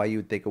understand why you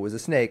would think it was a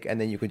snake, and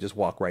then you can just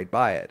walk right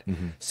by it.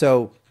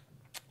 So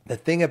the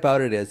thing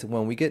about it is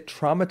when we get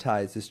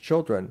traumatized as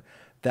children,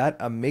 that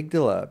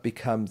amygdala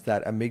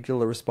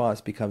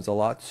response becomes a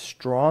lot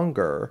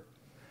stronger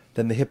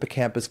than the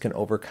hippocampus can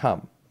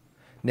overcome.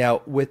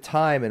 Now, with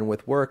time and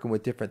with work and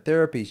with different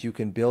therapies, you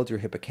can build your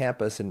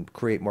hippocampus and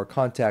create more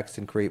context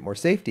and create more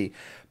safety.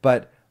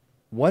 But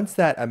once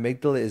that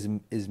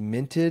amygdala is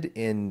minted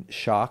in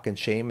shock and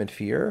shame and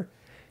fear,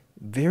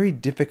 very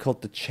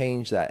difficult to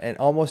change that, and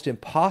almost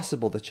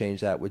impossible to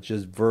change that with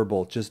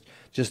just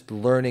just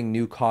learning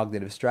new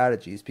cognitive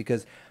strategies,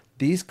 because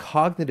these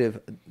cognitive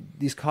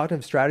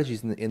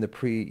strategies in the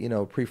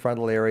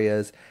prefrontal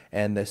areas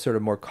and the sort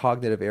of more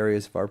cognitive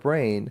areas of our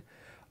brain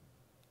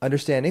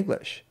understand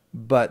English.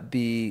 But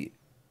the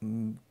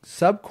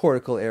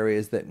subcortical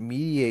areas that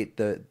mediate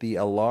the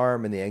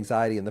alarm and the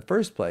anxiety in the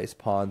first place,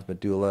 pons,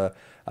 medulla,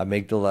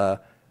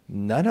 amygdala,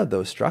 none of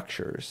those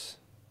structures,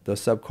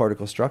 those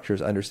subcortical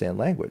structures, understand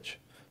language.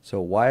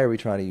 So why are we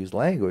trying to use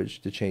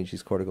language to change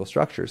these cortical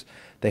structures?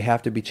 They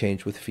have to be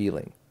changed with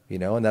feeling,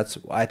 and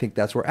I think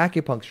that's where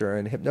acupuncture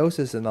and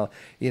hypnosis and all,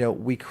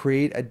 we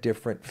create a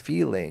different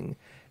feeling,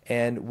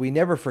 and we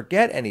never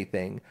forget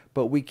anything,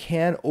 but we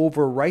can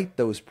overwrite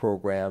those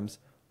programs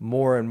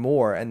more and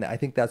more. And I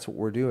think that's what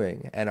we're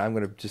doing. And I'm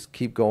going to just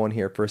keep going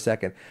here for a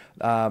second.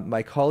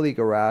 My colleague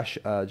Arash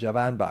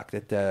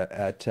Javanbakht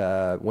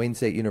at Wayne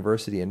State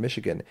University in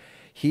Michigan,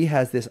 he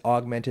has this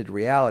augmented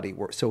reality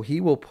so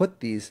he will put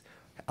these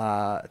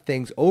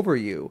things over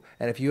you.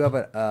 And if you have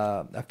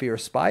a fear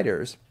of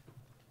spiders,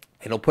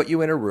 it'll put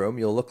you in a room.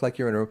 You'll look like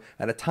you're in a room,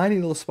 and a tiny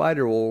little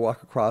spider will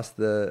walk across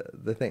the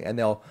thing,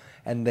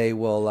 and they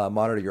will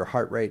monitor your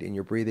heart rate and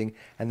your breathing.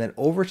 And then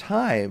over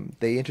time,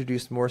 they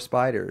introduce more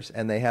spiders,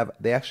 and they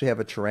actually have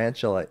a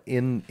tarantula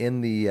in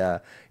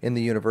the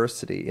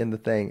university in the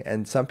thing.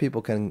 And some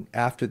people can,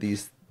 after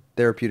these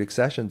therapeutic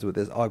sessions with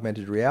this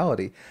augmented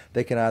reality,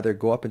 they can either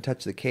go up and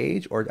touch the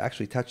cage or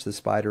actually touch the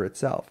spider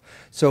itself.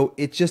 So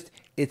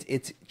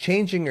it's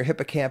changing your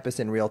hippocampus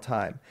in real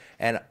time.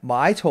 And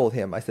I told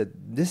him, I said,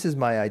 this is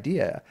my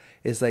idea,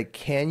 is like,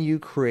 can you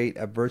create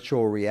a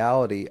virtual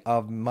reality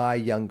of my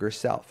younger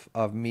self,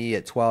 of me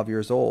at 12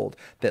 years old,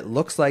 that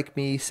looks like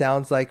me,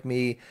 sounds like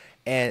me,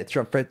 and it's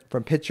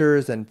from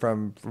pictures and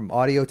from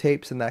audio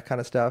tapes and that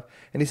kind of stuff.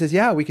 And he says,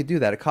 yeah, we could do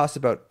that. It costs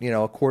about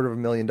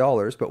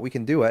 $250,000, but we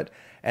can do it.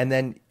 And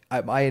then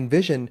I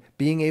envision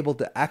being able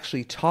to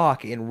actually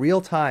talk in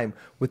real time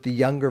with the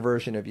younger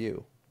version of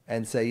you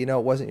and say,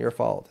 it wasn't your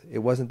fault. It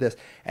wasn't this.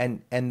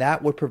 And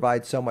that would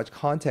provide so much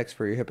context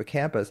for your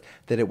hippocampus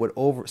that it would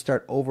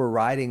start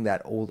overriding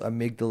that old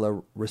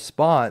amygdala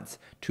response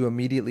to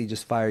immediately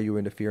just fire you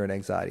into fear and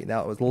anxiety.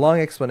 Now, it was a long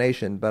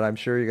explanation, but I'm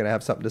sure you're going to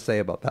have something to say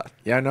about that.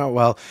 Yeah, no,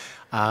 well,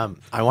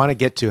 I want to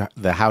get to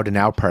the how to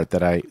now part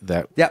that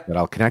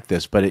I'll connect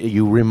this, but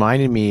you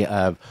reminded me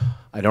of,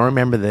 I don't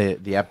remember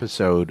the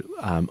episode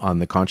on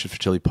the Conscious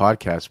Fertility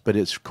podcast, but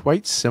it's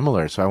quite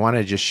similar. So I want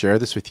to just share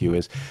this with you.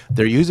 Is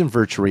they're using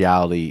virtual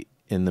reality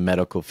in the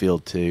medical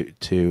field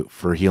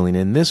for healing.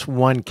 In this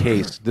one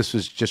case, this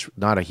was just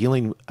not a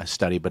healing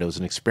study, but it was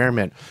an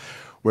experiment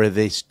where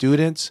the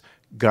students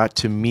got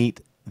to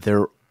meet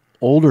their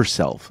older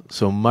self,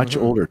 so much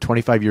older,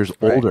 25 years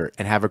older,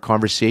 and have a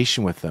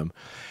conversation with them.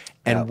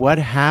 And what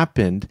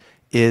happened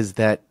is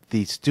that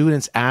the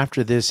students,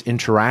 after this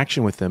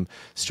interaction with them,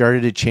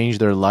 started to change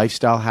their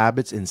lifestyle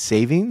habits and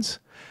savings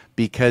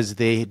because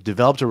they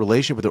developed a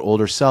relationship with their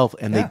older self,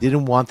 and they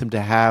didn't want them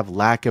to have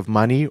lack of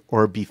money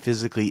or be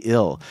physically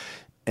ill.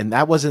 And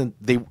that wasn't,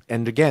 they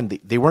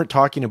weren't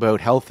talking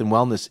about health and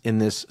wellness in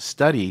this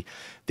study.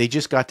 They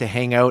just got to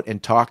hang out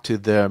and talk to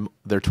their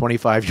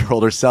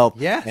 25-year-older self.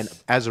 Yes. And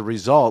as a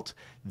result,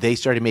 they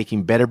started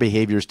making better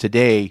behaviors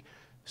today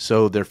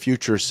so their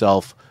future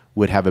self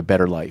would have a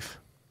better life.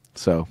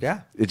 So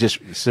it's just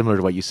similar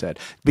to what you said,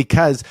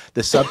 because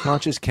the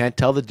subconscious can't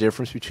tell the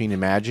difference between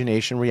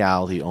imagination and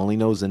reality, only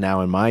knows the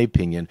now, in my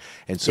opinion.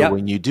 And so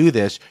when you do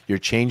this, you're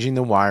changing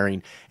the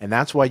wiring. And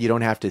that's why you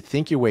don't have to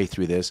think your way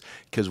through this,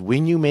 because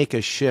when you make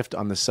a shift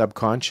on the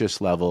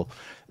subconscious level,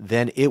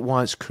 then it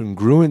wants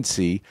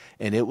congruency,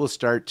 and it will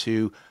start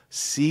to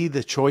see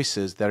the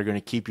choices that are going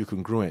to keep you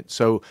congruent.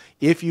 So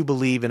if you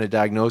believe in a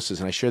diagnosis,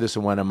 and I share this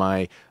in one of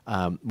my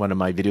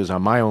videos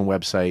on my own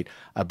website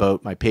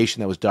about my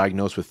patient that was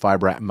diagnosed with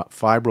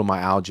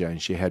fibromyalgia,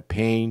 and she had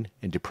pain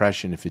and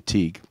depression and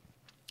fatigue.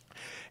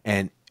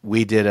 And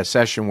we did a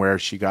session where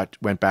she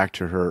went back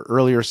to her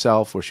earlier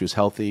self where she was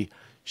healthy.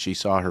 She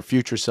saw her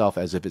future self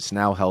as if it's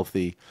now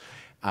healthy.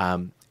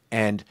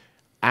 And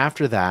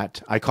after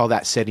that, I call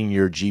that setting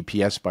your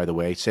GPS, by the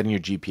way. Setting your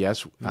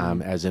GPS,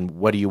 as in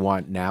what do you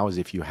want now, as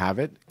if you have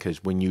it.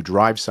 Because when you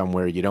drive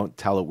somewhere, you don't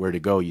tell it where to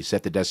go. You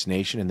set the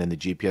destination, and then the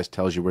GPS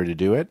tells you where to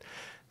do it.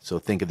 So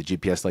think of the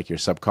GPS like your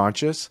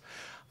subconscious.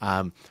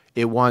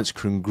 It wants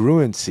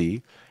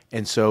congruency.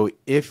 And so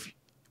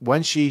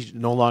once she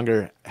no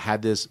longer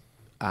had this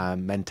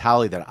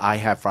mentality that I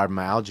have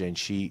fibromyalgia, and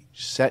she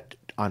set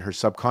on her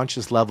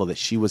subconscious level that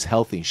she was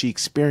healthy, and she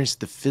experienced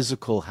the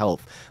physical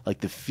health,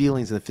 like the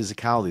feelings and the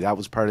physicality, that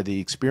was part of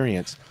the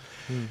experience.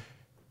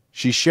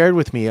 She shared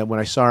with me when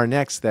I saw her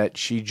next that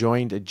she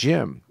joined a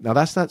gym. Now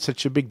that's not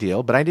such a big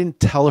deal, but I didn't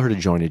tell her to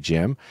join a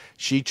gym.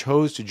 She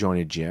chose to join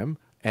a gym,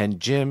 and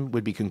gym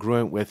would be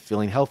congruent with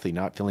feeling healthy,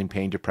 not feeling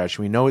pain,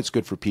 depression. We know it's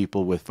good for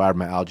people with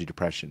fibromyalgia,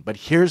 depression. But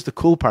here's the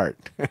cool part.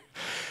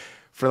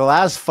 For the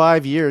last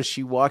 5 years,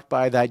 she walked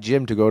by that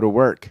gym to go to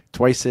work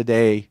twice a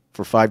day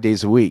for 5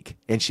 days a week,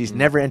 and she's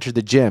never entered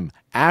the gym.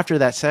 After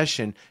that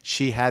session,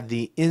 she had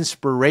the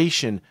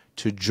inspiration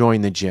to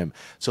join the gym.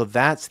 So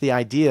that's the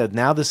idea.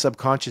 Now the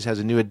subconscious has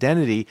a new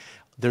identity.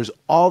 There's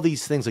all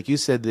these things, like you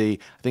said, I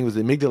think it was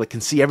the amygdala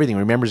can see everything,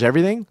 remembers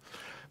everything.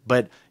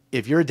 But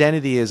if your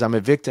identity is I'm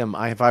a victim,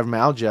 I have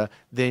fibromyalgia,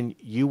 then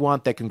you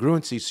want that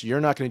congruency, so you're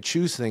not going to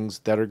choose things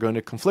that are going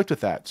to conflict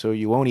with that. So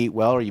you won't eat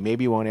well, or you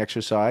maybe won't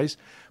exercise.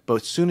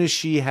 But as soon as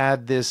she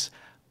had this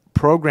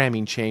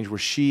programming change where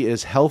she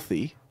is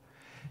healthy,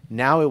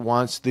 now it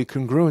wants the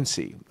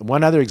congruency.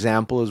 One other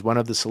example is one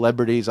of the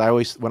celebrities.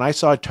 When I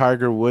saw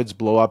Tiger Woods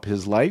blow up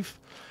his life,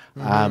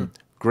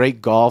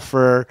 great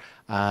golfer,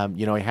 he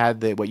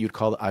had what you'd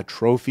call a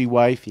trophy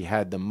wife. He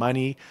had the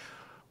money.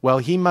 Well,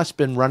 he must have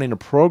been running a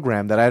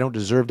program that I don't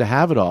deserve to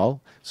have it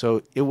all.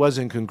 So it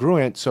wasn't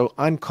congruent. So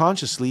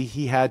unconsciously,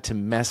 he had to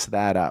mess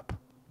that up.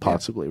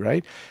 possibly,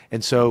 right?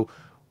 And so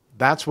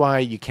that's why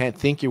you can't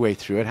think your way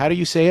through it. How do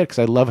you say it? Because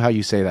I love how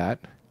you say that.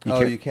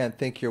 You can't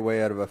think your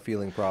way out of a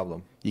feeling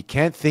problem. You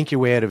can't think your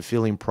way out of a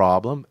feeling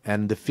problem.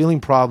 And the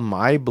feeling problem,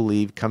 I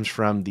believe, comes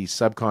from the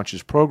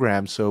subconscious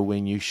program. So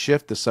when you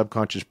shift the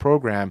subconscious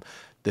program,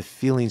 the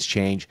feelings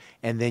change,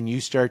 and then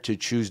you start to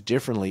choose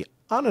differently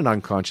on an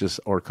unconscious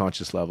or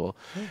conscious level.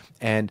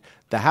 And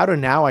the how to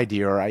now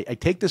idea, or I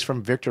take this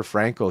from Viktor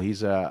Frankl.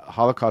 He's a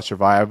Holocaust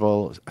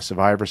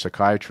survivor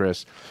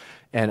psychiatrist.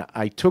 And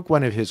I took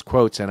one of his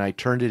quotes and I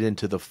turned it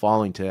into the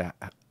following to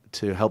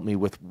help me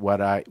with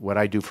what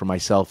I do for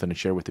myself and to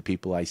share with the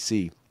people I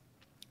see.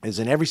 Is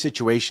in every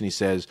situation, he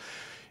says,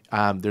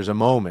 there's a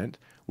moment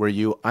where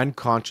you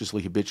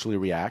unconsciously, habitually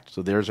react.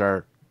 So there's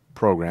our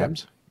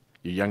programs. Yep.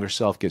 Your younger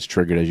self gets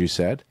triggered, as you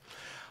said.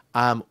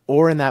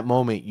 Or in that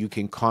moment, you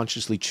can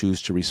consciously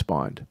choose to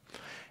respond.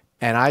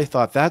 And I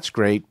thought, that's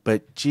great,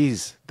 but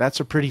geez, that's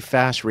a pretty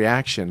fast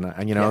reaction,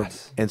 you know?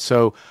 Yes. And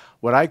so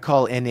what I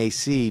call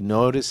NAC,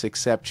 notice,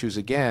 accept, choose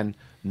again,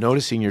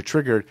 noticing you're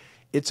triggered,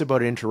 it's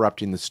about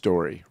interrupting the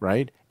story,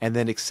 right? And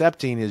then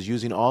accepting is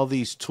using all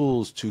these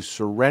tools to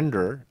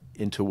surrender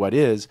into what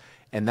is,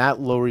 and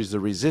that lowers the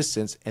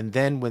resistance. And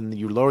then when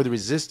you lower the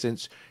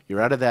resistance,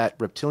 you're out of that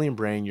reptilian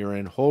brain, you're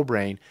in whole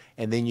brain,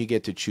 and then you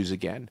get to choose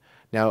again.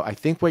 Now, I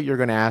think what you're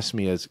going to ask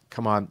me is,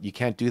 come on, you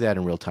can't do that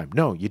in real time.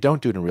 No, you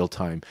don't do it in real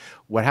time.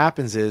 What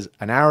happens is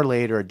an hour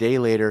later, a day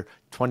later,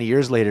 20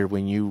 years later,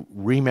 when you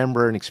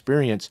remember an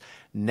experience,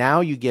 now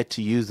you get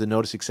to use the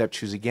notice, accept,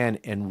 choose again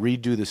and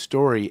redo the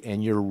story,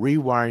 and you're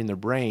rewiring the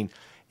brain.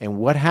 And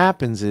what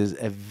happens is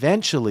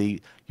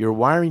eventually your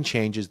wiring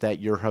changes that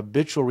your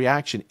habitual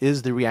reaction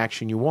is the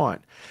reaction you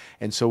want.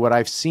 And so what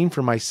I've seen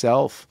for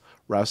myself,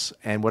 Russ,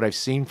 and what I've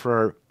seen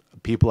for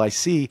people I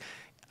see,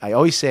 I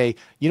always say,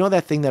 you know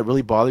that thing that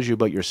really bothers you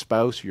about your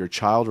spouse or your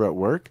child or at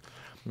work?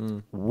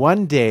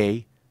 One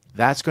day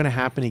that's going to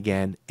happen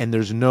again, and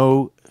there's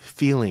no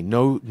feeling,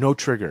 no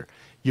trigger.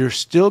 You're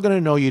still going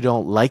to know you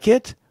don't like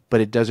it,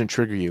 but it doesn't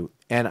trigger you.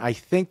 And I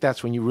think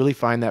that's when you really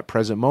find that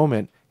present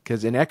moment,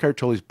 because in Eckhart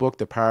Tolle's book,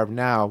 The Power of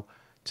Now,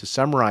 to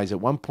summarize, at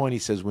one point he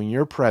says, when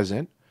you're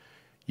present,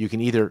 you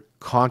can either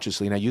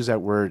consciously, and I use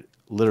that word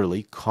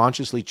literally,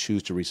 consciously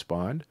choose to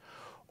respond,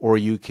 or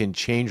you can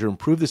change or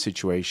improve the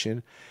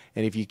situation.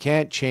 And if you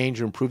can't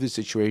change or improve the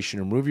situation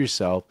or move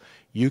yourself,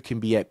 you can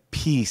be at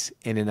peace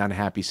in an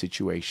unhappy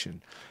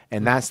situation.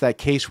 And that's that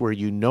case where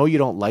you know you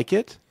don't like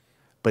it,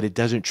 but it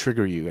doesn't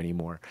trigger you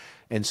anymore.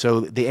 And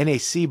so the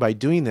NAC, by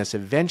doing this,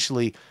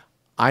 eventually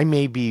I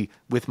may be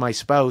with my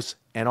spouse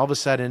and all of a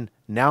sudden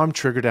now I'm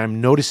triggered and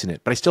I'm noticing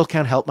it, but I still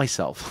can't help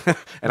myself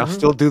and I'll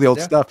still do the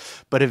old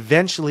stuff. But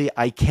eventually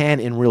I can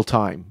in real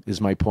time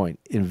is my point.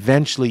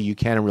 Eventually you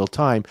can in real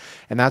time.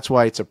 And that's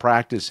why it's a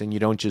practice, and you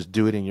don't just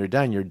do it and you're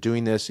done. You're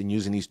doing this and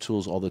using these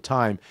tools all the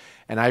time.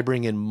 And I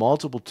bring in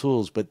multiple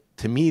tools, but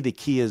to me the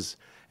key is,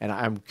 and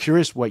I'm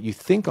curious what you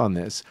think on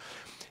this,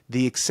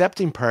 the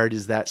accepting part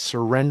is that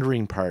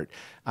surrendering part.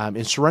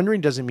 And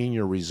surrendering doesn't mean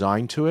you're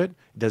resigned to it.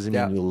 It doesn't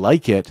mean you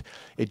like it.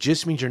 It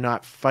just means you're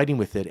not fighting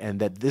with it, and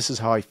that this is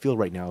how I feel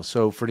right now.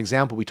 So for an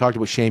example, we talked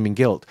about shame and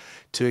guilt.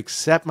 To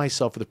accept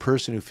myself for the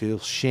person who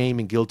feels shame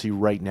and guilty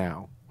right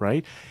now,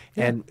 right?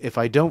 Yeah. And if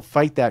I don't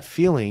fight that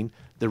feeling,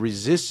 the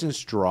resistance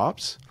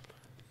drops.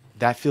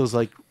 That feels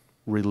like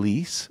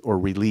release or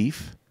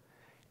relief.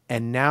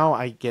 And now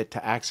I get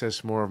to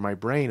access more of my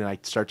brain, and I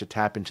start to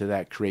tap into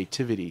that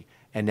creativity.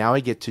 And now I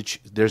get to,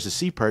 there's a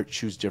C part,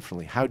 choose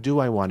differently. How do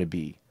I want to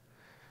be?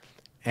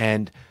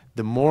 And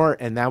the more,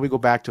 and now we go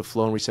back to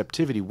flow and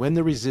receptivity. When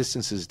the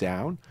resistance is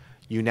down,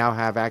 you now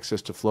have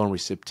access to flow and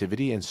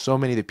receptivity. And so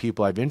many of the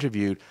people I've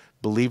interviewed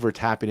believe we're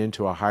tapping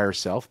into a higher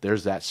self.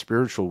 There's that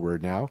spiritual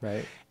word now.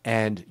 Right.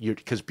 And you're,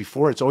 because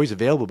before it's always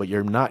available, but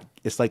you're not,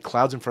 it's like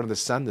clouds in front of the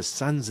sun. The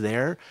sun's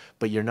there,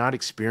 but you're not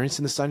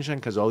experiencing the sunshine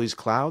because all these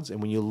clouds.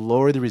 And when you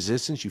lower the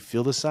resistance, you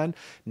feel the sun.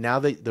 Now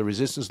that the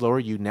resistance is lower,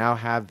 you now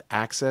have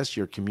access,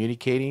 you're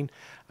communicating,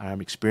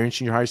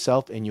 experiencing your higher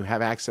self, and you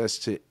have access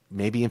to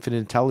maybe infinite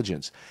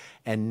intelligence.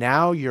 And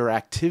now your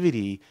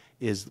activity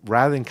is,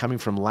 rather than coming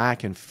from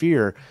lack and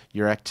fear,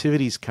 your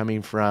activity is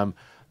coming from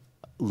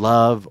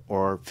love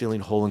or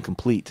feeling whole and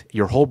complete,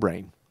 your whole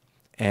brain.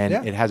 And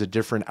it has a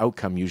different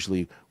outcome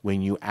usually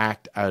when you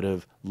act out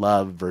of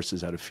love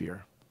versus out of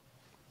fear.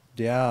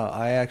 Yeah,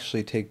 I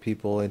actually take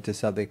people into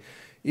something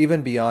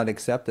even beyond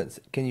acceptance.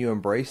 Can you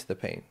embrace the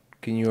pain?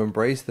 Can you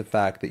embrace the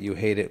fact that you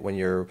hate it when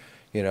you're,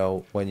 you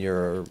know, when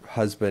your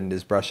husband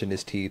is brushing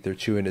his teeth or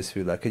chewing his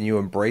food? Like, can you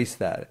embrace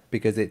that?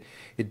 Because it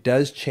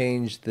does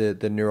change the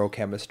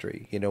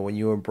neurochemistry. You know, when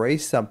you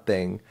embrace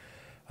something,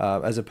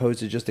 as opposed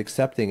to just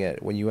accepting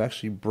it, when you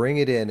actually bring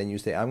it in and you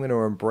say, I'm going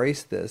to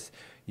embrace this,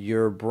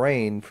 your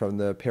brain from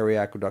the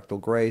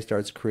periaqueductal gray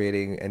starts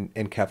creating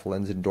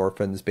enkephalins,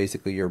 endorphins,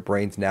 basically your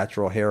brain's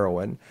natural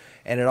heroin.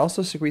 And it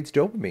also secretes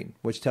dopamine,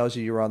 which tells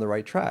you you're on the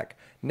right track.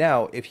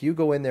 Now, if you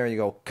go in there and you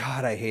go,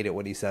 God, I hate it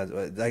when he says,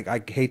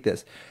 I hate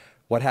this.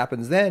 What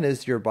happens then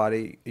is your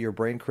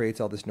brain creates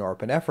all this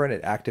norepinephrine,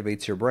 it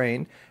activates your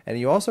brain, and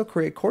you also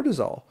create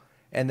cortisol.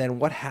 And then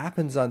what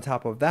happens on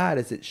top of that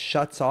is it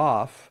shuts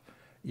off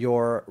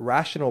your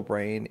rational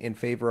brain in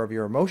favor of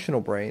your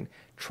emotional brain,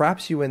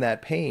 traps you in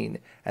that pain,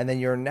 and then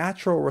your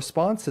natural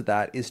response to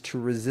that is to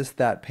resist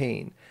that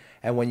pain.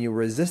 And when you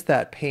resist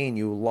that pain,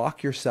 you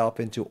lock yourself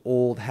into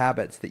old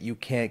habits that you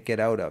can't get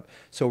out of.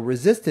 So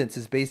resistance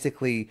is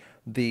basically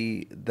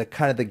the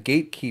kind of the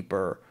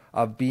gatekeeper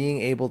of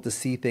being able to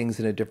see things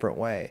in a different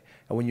way.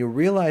 And when you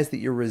realize that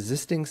you're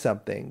resisting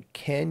something,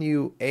 can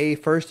you,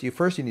 first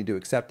you need to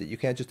accept it. You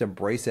can't just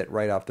embrace it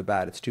right off the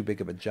bat. It's too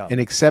big of a jump. And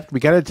accept, we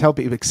got to tell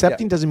people,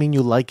 accepting doesn't mean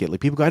you like it.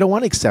 Like people go, I don't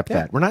want to accept Yeah.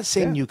 that. We're not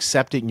saying Yeah. you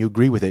accept it and you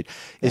agree with it.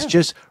 It's Yeah.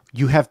 just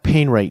you have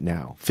pain right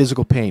now,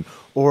 physical pain,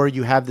 or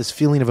you have this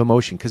feeling of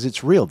emotion because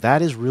it's real.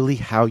 That is really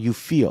how you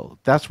feel.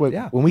 That's what,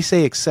 when we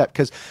say accept,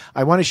 because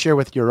I want to share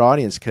with your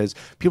audience, because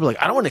people are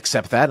like, I don't want to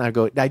accept that. And I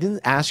go, I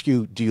didn't ask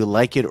you, do you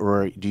like it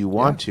or do you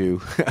want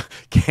to?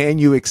 Can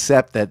you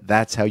accept that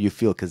that's how you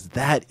feel? Because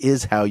that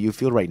is how you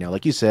feel right now.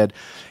 Like you said,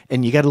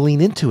 and you got to lean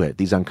into it,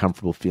 these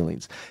uncomfortable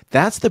feelings.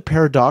 That's the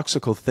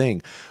paradoxical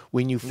thing.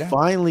 When you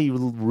finally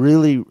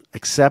really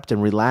accept and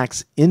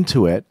relax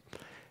into it,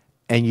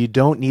 and you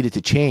don't need it to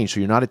change, so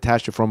you're not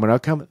attached to from an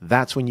outcome,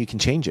 that's when you can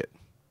change it.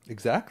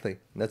 Exactly.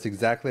 That's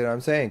exactly what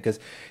I'm saying. Because,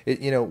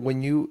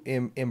 when you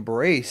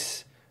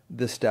embrace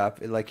the stuff,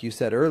 like you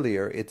said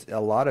earlier, it's a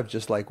lot of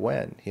just like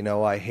when.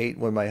 I hate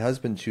when my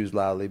husband chews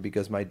loudly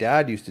because my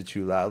dad used to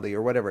chew loudly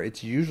or whatever.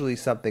 It's usually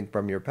something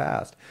from your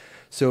past.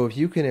 So if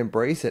you can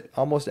embrace it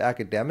almost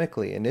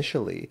academically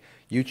initially,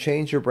 you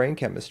change your brain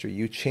chemistry,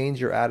 you change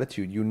your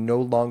attitude, you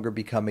no longer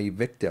become a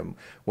victim.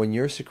 When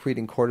you're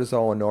secreting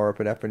cortisol and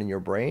norepinephrine in your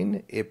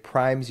brain, it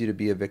primes you to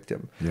be a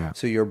victim. Yeah.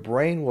 So your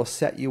brain will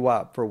set you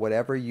up for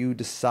whatever you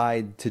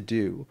decide to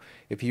do.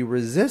 If you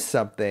resist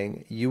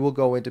something, you will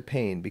go into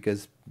pain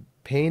because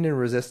pain and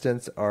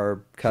resistance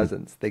are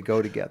cousins. They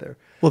go together.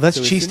 Well, that's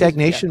So as chi soon as-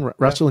 stagnation,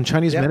 Russell, in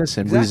Chinese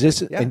medicine. exactly.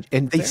 Resistance, Yeah.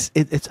 and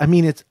it's. I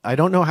mean, it's. I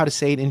don't know how to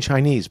say it in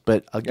Chinese,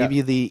 but I'll give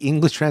you the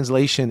English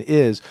translation.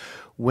 Is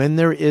when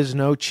there is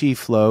no chi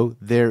flow,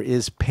 there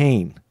is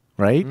pain.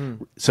 Right.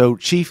 So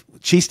chi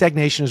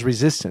stagnation is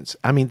resistance.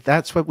 I mean,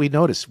 that's what we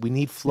notice. We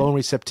need flow and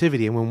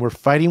receptivity, and when we're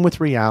fighting with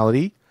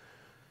reality,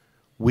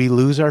 we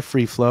lose our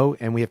free flow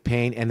and we have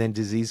pain, and then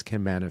disease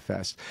can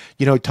manifest.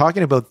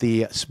 Talking about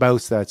the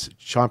spouse that's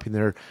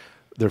chomping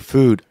their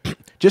food,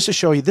 just to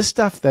show you this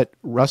stuff that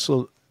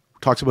Russell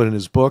talks about in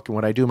his book and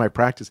what I do in my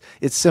practice,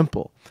 it's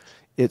simple.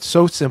 It's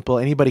so simple,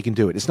 anybody can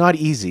do it. It's not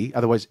easy,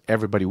 otherwise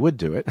everybody would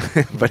do it,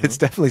 but it's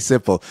definitely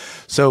simple.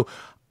 So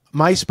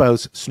my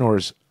spouse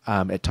snores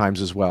at times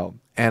as well.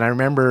 And I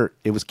remember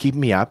it was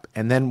keeping me up.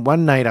 And then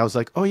one night I was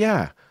like, oh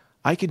yeah,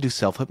 I can do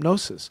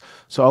self-hypnosis.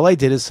 So all I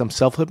did is some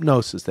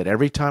self-hypnosis that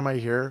every time I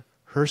hear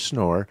her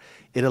snore,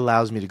 it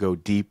allows me to go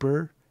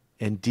deeper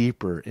and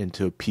deeper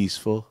into a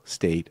peaceful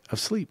state of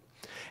sleep.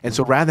 And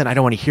so rather than I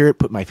don't want to hear it,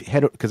 put my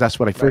head, because that's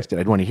what I first did. I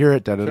didn't want to hear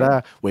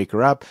it, wake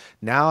her up.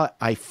 Now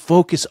I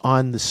focus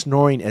on the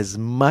snoring as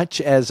much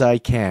as I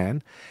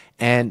can.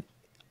 And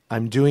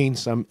I'm doing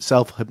some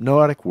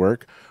self-hypnotic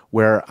work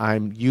where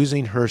I'm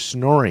using her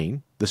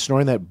snoring. The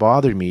snoring that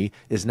bothered me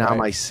is now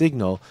my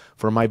signal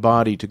for my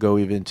body to go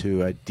even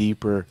to a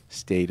deeper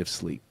state of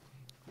sleep.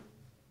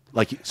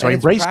 So I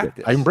embraced it.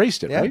 I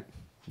embraced it, right?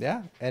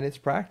 Yeah, and it's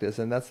practice.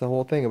 And that's the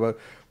whole thing about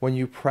when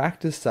you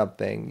practice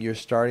something, you're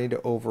starting to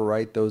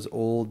overwrite those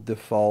old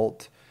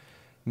default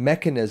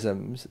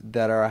mechanisms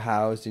that are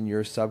housed in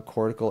your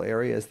subcortical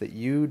areas that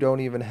you don't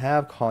even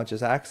have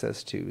conscious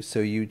access to. So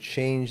you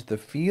change the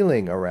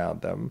feeling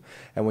around them.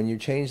 And when you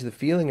change the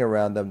feeling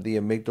around them, the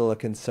amygdala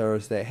can sort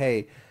of say,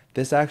 hey,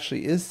 this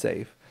actually is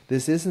safe.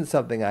 This isn't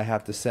something I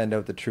have to send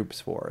out the troops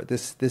for.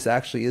 This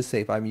actually is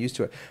safe. I'm used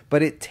to it.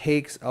 But it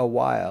takes a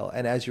while.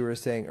 And as you were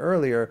saying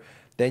earlier,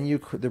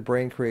 then the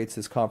brain creates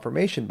this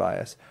confirmation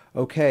bias.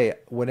 Okay,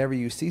 whenever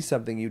you see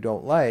something you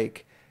don't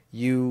like,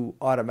 you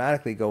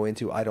automatically go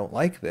into I don't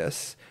like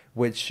this,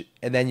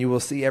 and then you will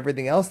see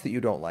everything else that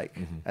you don't like.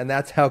 And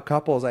that's how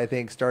couples, I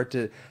think, start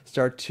to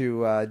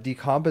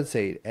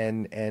decompensate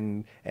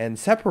and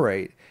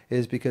separate,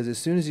 is because as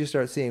soon as you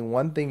start seeing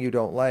one thing you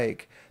don't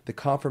like, the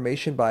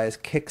confirmation bias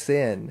kicks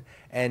in,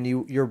 and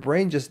your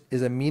brain just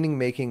is a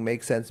meaning-making,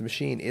 make-sense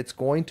machine. It's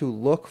going to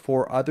look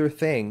for other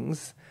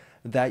things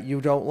that you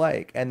don't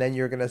like, and then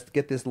you're going to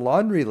get this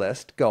laundry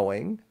list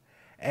going.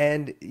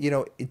 And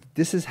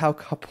this is how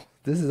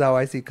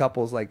I see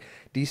couples like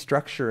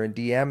destructure and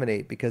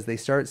deaminate, because they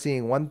start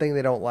seeing one thing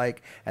they don't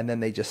like, and then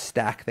they just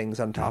stack things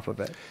on top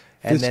of it,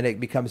 and then it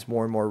becomes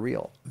more and more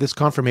real. This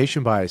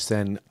confirmation bias,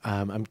 then,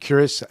 I'm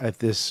curious at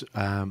this,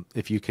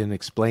 if you can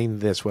explain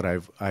this, what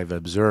I've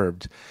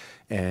observed,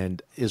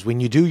 and is when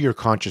you do your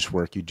conscious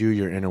work, you do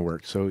your inner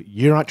work. So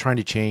you're not trying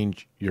to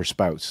change your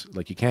spouse.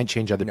 Like, you can't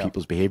change other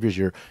people's behaviors.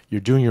 You're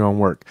doing your own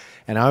work.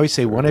 And I always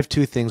say one of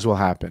two things will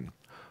happen.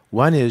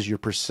 One is your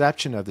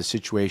perception of the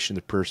situation,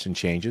 the person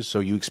changes,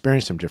 so you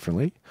experience them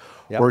differently.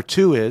 Yep. Or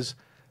two is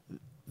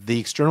the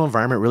external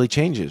environment really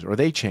changes, or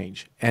they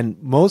change. And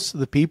most of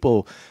the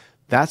people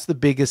that's the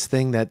biggest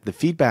thing that the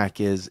feedback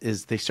is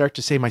they start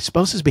to say, my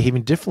spouse is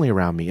behaving differently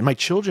around me, and my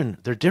children,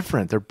 they're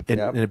different. They're in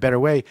a better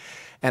way.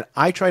 And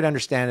I try to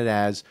understand it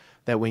as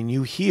that when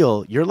you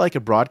heal, you're like a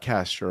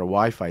broadcaster or a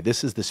Wi-Fi.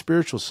 This is the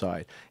spiritual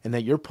side, and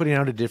that you're putting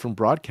out a different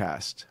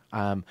broadcast.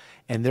 And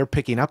they're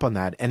picking up on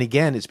that. And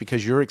again, it's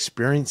because you're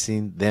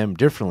experiencing them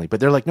differently. But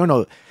they're like,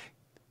 no,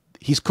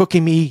 he's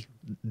cooking me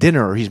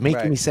dinner, or he's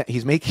making me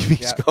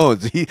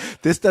scones.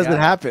 This doesn't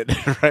happen,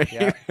 right?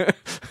 Yeah.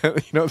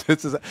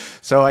 This is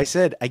so. I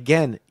said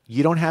again,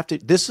 you don't have to.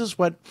 This is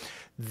what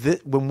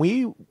when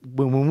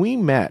we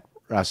met,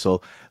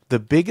 Russell. The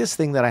biggest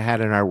thing that I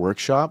had in our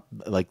workshop,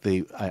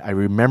 I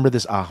remember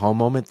this aha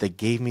moment that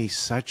gave me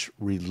such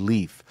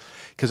relief,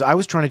 because I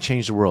was trying to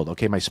change the world.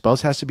 Okay, my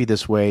spouse has to be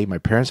this way, my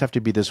parents have to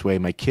be this way,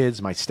 my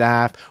kids, my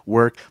staff,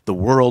 work, the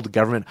world,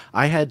 government.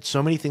 I had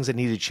so many things that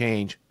needed to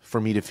change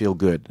for me to feel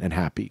good and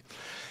happy.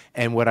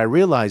 And what I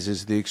realized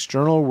is the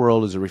external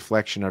world is a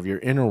reflection of your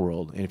inner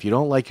world. And if you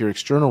don't like your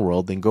external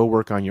world, then go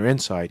work on your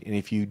inside. And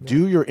if you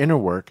do your inner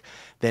work,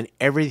 then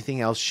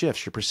everything else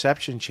shifts. Your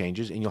perception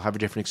changes and you'll have a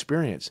different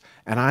experience.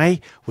 And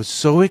I was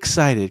so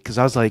excited because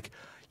I was like,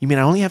 you mean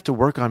I only have to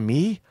work on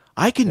me?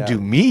 I can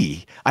do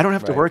me. I don't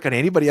have to work on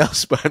anybody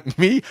else but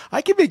me.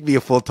 I can make me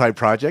a full-time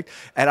project.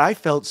 And I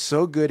felt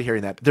so good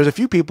hearing that. There's a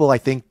few people I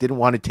think didn't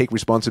want to take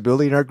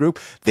responsibility in our group.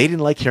 They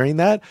didn't like hearing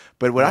that.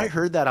 But when I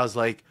heard that, I was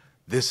like,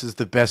 this is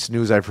the best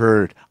news I've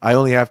heard. I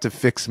only have to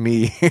fix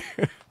me.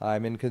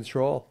 I'm in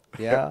control.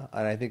 Yeah.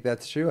 And I think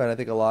that's true. And I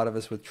think a lot of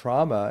us with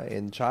trauma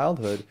in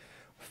childhood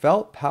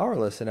felt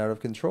powerless and out of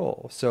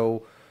control.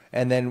 So,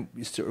 and then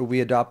we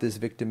adopt this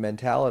victim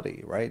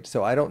mentality, right?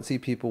 So I don't see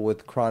people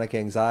with chronic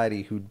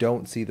anxiety who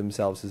don't see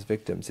themselves as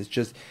victims. It's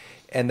just,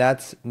 and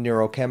that's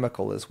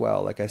neurochemical as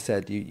well. Like I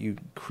said, you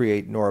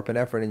create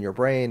norepinephrine in your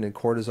brain and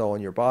cortisol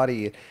in your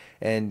body,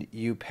 and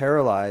you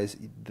paralyze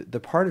the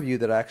part of you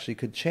that actually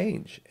could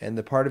change, and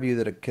the part of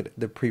you that could,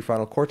 the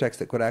prefrontal cortex,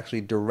 that could actually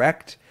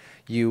direct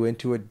you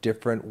into a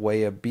different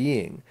way of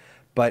being.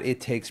 But it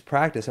takes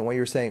practice. And what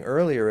you were saying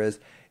earlier is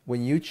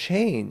when you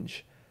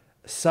change,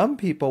 some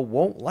people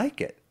won't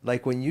like it.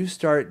 Like when you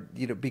start,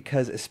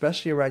 because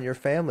especially around your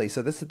family.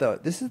 So this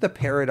is the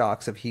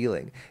paradox of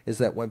healing, is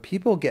that when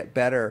people get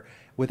better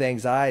with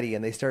anxiety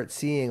and they start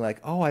seeing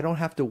like, oh, I don't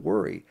have to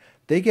worry.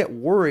 They get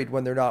worried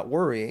when they're not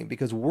worrying,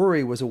 because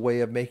worry was a way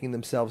of making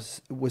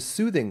themselves, was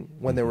soothing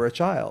when they were a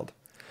child.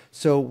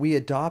 So we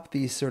adopt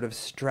these sort of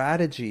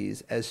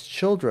strategies as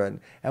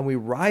children and we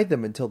ride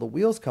them until the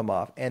wheels come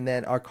off. And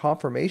then our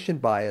confirmation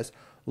bias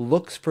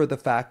looks for the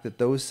fact that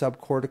those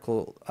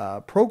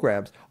subcortical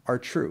programs are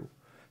true.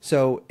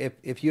 So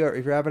if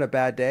you're having a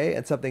bad day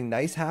and something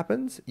nice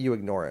happens, you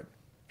ignore it.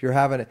 If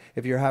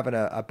you're having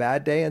a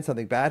bad day and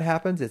something bad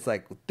happens, it's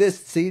like,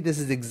 this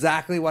is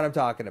exactly what I'm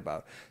talking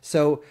about.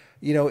 So,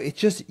 it's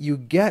just, you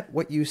get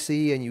what you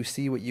see and you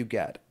see what you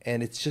get.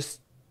 And it's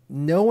just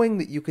knowing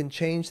that you can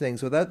change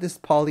things without this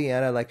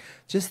Pollyanna, like,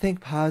 just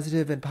think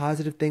positive and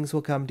positive things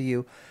will come to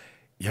you.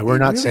 Yeah, we're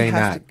not saying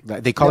that.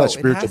 They call that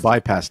spiritual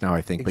bypass now,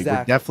 I think. Exactly. But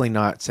we're definitely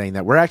not saying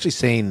that. We're actually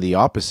saying the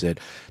opposite,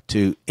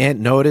 to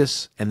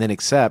notice and then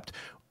accept.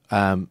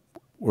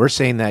 We're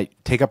saying that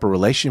take up a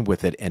relation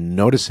with it and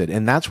notice it.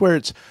 And that's where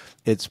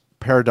it's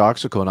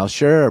paradoxical. And I'll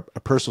share a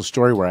personal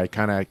story where I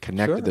kind of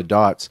connected the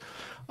dots.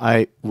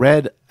 I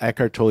read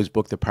Eckhart Tolle's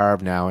book, The Power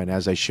of Now. And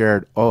as I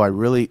shared, I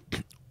really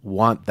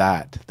want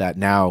that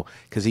now,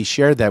 because he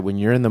shared that when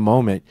you're in the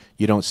moment,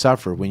 you don't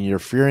suffer. When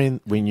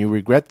you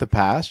regret the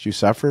past, you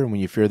suffer. And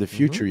when you fear the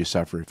future, you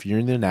suffer. If you're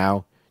in the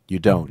now, you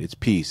don't. It's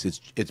peace.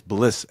 It's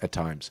bliss at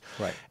times.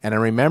 Right. And I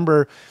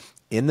remember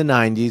in the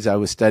 90s, I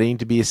was studying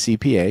to be a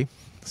CPA.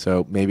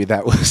 So maybe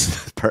that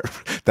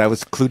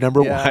was clue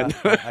number one.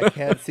 I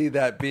can't see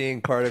that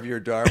being part of your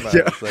dharma.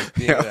 It's like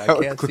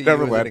I can't see you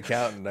as an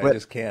accountant. I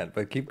just can't.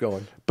 But keep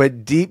going.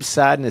 But deep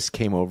sadness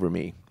came over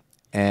me,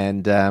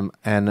 and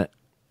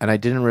I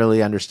didn't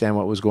really understand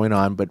what was going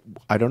on. But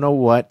I don't know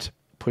what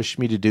pushed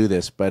me to do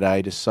this. But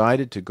I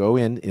decided to go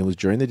in. It was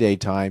during the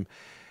daytime,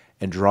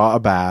 and draw a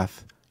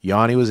bath.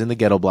 Yanni was in the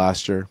ghetto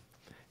blaster.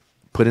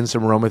 Put in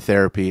some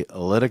aromatherapy.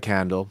 Lit a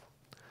candle.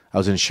 I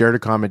was in shared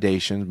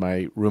accommodations.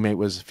 My roommate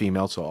was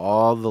female, so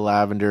all the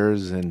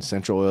lavenders and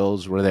essential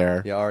oils were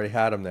there. You already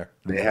had them there.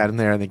 They had them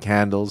there, and the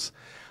candles.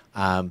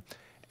 And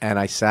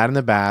I sat in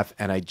the bath,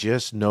 and I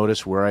just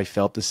noticed where I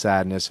felt the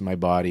sadness in my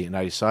body, and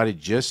I decided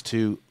just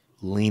to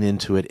lean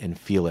into it and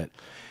feel it.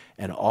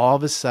 And all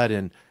of a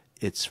sudden,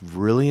 it's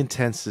really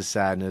intense, the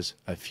sadness.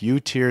 A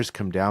few tears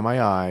come down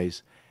my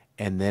eyes,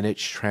 and then it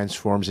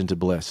transforms into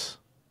bliss.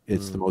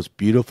 It's the most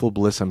beautiful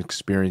bliss I'm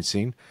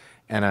experiencing,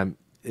 and I'm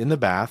in the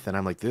bath, and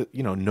I'm like,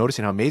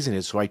 noticing how amazing it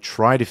is. So I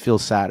try to feel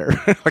sadder.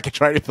 Like I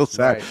try to feel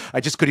sad. Right. I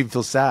just couldn't even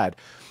feel sad.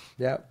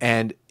 Yeah.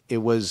 And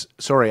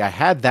I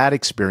had that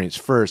experience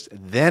first.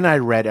 Then I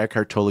read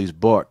Eckhart Tolle's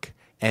book.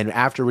 And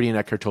after reading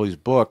Eckhart Tolle's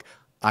book,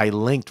 I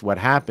linked what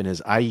happened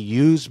is I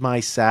used my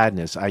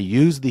sadness. I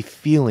used the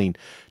feeling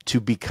to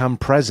become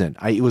present.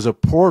 It was a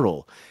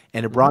portal,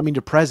 and it brought me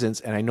to presence,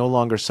 and I no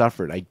longer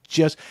suffered.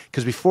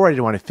 Because before I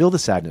didn't want to feel the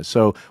sadness.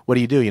 So what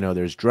do?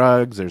 There's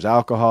drugs, there's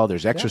alcohol,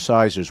 there's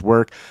exercise, there's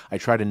work. I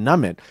try to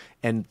numb it.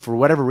 And for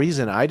whatever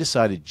reason, I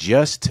decided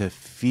just to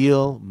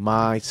feel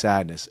my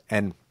sadness.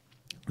 And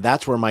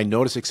that's where my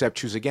notice, accept,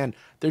 choose again,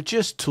 they're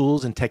just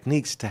tools and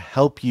techniques to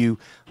help you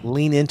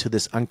lean into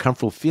this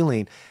uncomfortable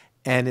feeling.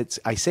 And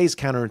I say it's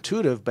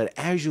counterintuitive, but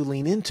as you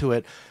lean into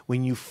it,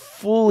 when you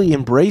fully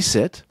embrace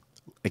it,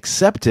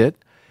 accept it,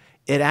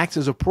 it acts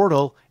as a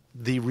portal.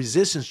 The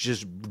resistance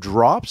just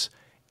drops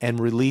and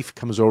relief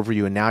comes over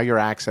you. And now you're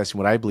accessing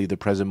what I believe the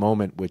present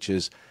moment, which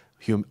is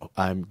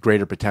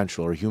greater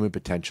potential or human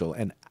potential.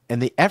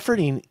 And the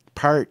efforting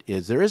part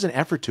is, there is an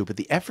effort to it, but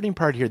the efforting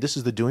part here, this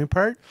is the doing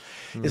part,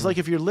 is like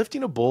if you're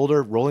lifting a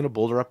boulder, rolling a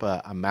boulder up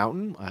a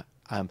mountain,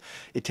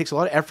 it takes a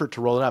lot of effort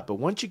to roll it up. But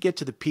once you get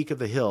to the peak of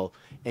the hill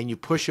and you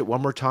push it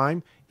one more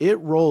time, it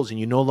rolls and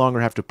you no longer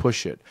have to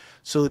push it.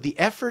 So the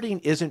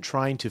efforting isn't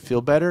trying to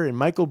feel better. In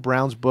Michael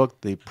Brown's book,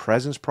 The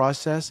Presence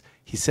Process,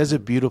 he says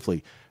it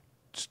beautifully.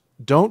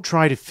 Don't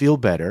try to feel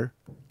better,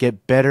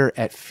 get better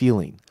at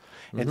feeling.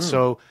 And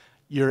so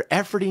you're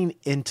efforting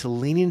into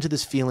leaning into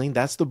this feeling.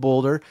 That's the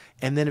boulder.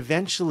 And then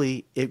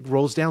eventually it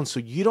rolls down. So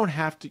you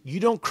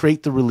don't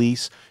create the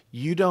release.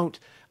 You don't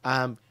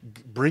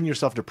bring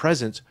yourself to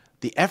presence.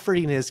 The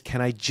efforting is, can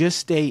I just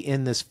stay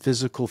in this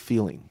physical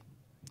feeling?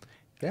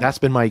 Yeah. That's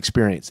been my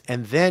experience.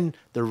 And then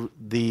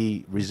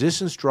the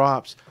resistance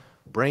drops.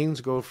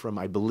 Brains go from,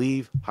 I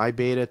believe, high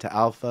beta to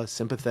alpha,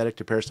 sympathetic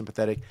to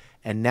parasympathetic.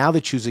 And now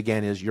the choose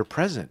again is you're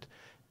present,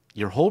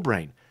 your whole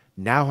brain.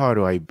 Now how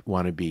do I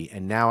want to be?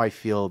 And now I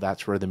feel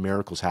that's where the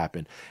miracles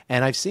happen.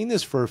 And I've seen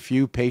this for a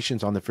few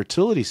patients on the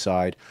fertility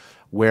side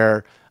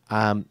where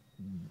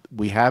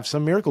we have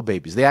some miracle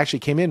babies. They actually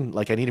came in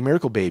like, I need a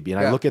miracle baby.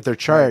 And I look at their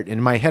chart, and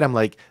in my head, I'm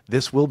like,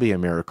 this will be a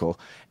miracle.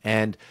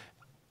 And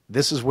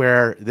this is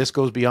where this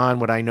goes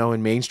beyond what I know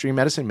in mainstream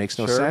medicine. It makes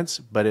no sense,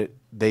 but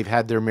they've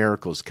had their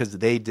miracles because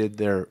they did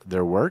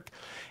their work.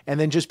 And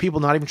then just people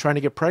not even trying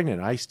to get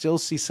pregnant. I still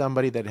see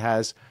somebody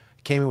that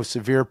came in with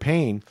severe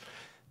pain,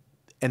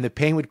 and the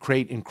pain would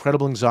create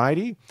incredible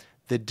anxiety.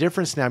 The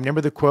difference now, remember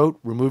the quote,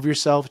 remove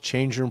yourself,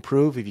 change or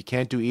improve. If you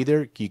can't do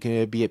either, you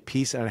can be at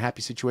peace in a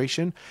happy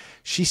situation.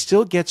 She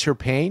still gets her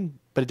pain,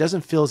 but it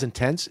doesn't feel as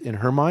intense in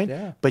her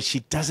mind, but she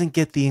doesn't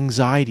get the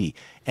anxiety.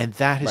 And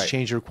that has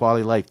changed her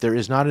quality of life. There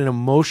is not an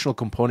emotional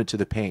component to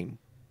the pain.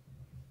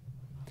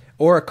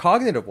 Or a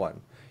cognitive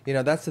one.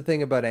 That's the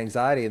thing about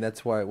anxiety. And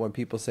that's why when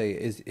people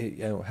say,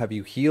 have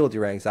you healed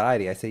your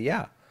anxiety? I say,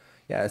 yeah.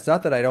 Yeah, it's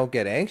not that I don't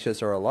get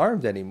anxious or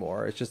alarmed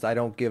anymore. It's just I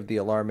don't give the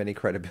alarm any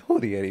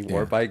credibility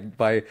anymore by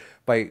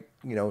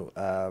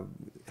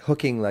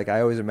hooking. Like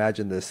I always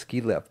imagine the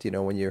ski lift.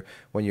 When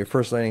you're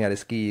first learning how to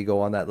ski, you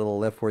go on that little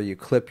lift where you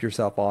clip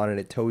yourself on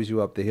and it tows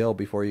you up the hill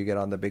before you get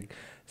on the big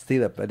ski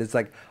lift. But it's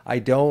like I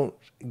don't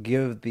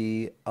give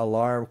the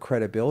alarm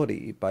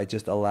credibility by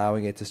just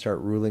allowing it to start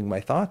ruling my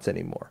thoughts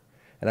anymore.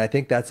 And I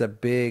think that's a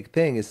big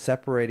thing, is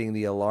separating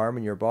the alarm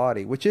in your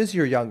body, which is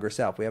your younger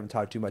self. We haven't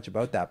talked too much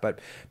about that, but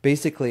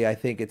basically I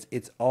think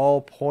it's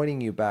all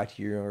pointing you back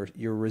to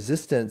your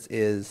resistance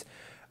is,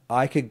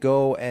 I could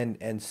go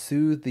and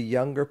soothe the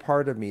younger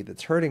part of me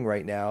that's hurting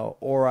right now,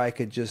 or I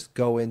could just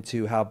go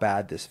into how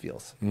bad this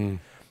feels.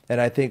 And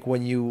I think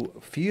when you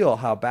feel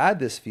how bad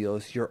this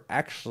feels, you're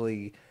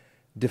actually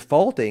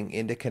defaulting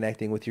into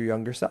connecting with your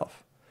younger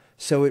self.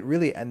 So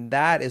and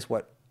that is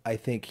what I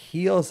think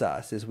heals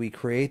us, is we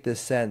create this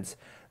sense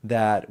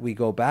that we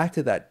go back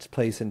to that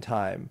place in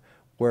time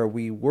where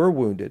we were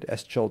wounded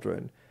as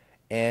children,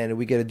 and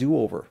we get a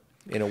do-over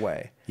in a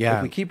way. Yeah.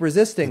 If we keep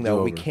resisting,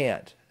 though, we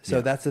can't.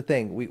 So that's the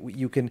thing.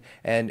 You can,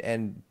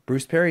 and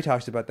Bruce Perry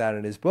talks about that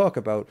in his book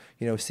about,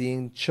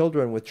 seeing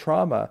children with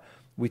trauma.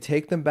 We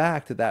take them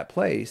back to that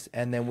place,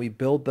 and then we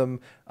build them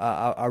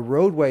a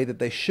roadway that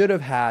they should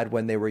have had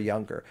when they were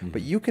younger.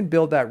 But you can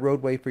build that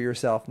roadway for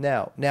yourself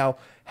now. Now,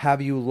 have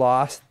you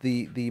lost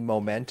the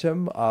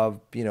momentum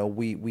of,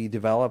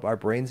 our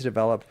brains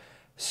develop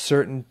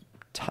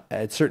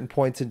at certain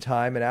points in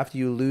time, and after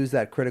you lose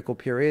that critical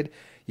period,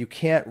 you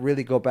can't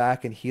really go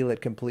back and heal it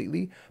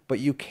completely, but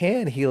you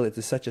can heal it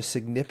to such a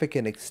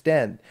significant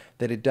extent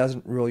that it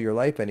doesn't rule your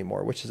life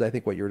anymore, which is, I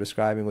think, what you're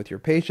describing with your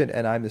patient,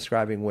 and I'm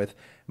describing with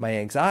my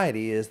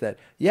anxiety, is that,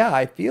 yeah,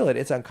 I feel it,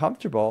 it's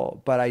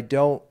uncomfortable, but I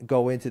don't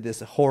go into this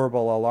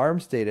horrible alarm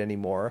state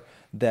anymore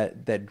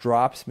that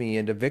drops me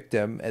into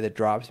victim, and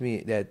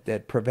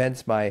that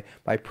prevents my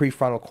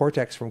prefrontal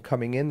cortex from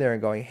coming in there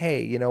and going,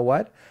 hey, you know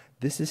what?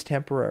 This is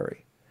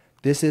temporary.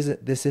 This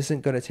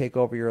isn't going to take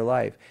over your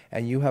life,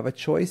 and you have a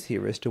choice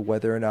here as to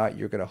whether or not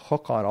you're going to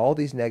hook on all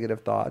these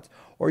negative thoughts,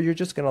 or you're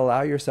just going to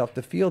allow yourself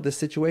to feel this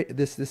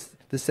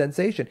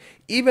sensation,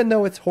 even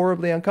though it's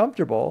horribly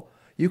uncomfortable.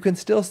 you can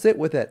still sit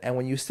with it. And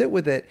when you sit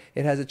with it,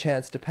 it has a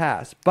chance to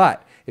pass.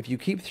 But if you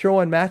keep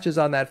throwing matches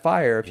on that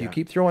fire, if you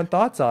keep throwing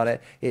thoughts on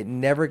it, it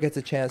never gets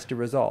a chance to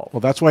resolve. Well,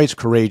 that's why it's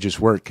courageous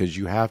work, because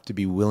you have to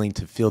be willing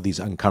to feel these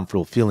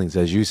uncomfortable feelings,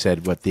 as you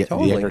said, what the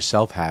younger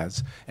self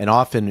has. And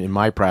often in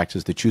my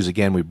practice, to choose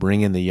again, we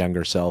bring in the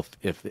younger self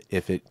if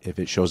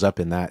it shows up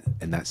in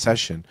that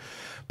session.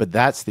 But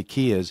that's the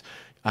key, is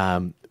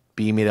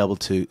being able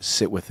to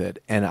sit with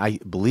it. And I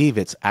believe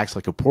it acts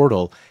like a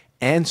portal,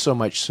 and so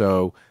much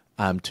so,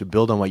 to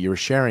build on what you were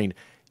sharing,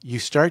 you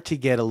start to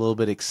get a little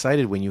bit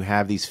excited when you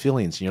have these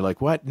feelings, and you're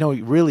like, what? No,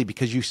 really,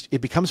 because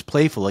it becomes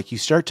playful. Like, you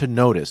start to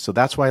notice. So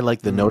that's why I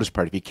like the notice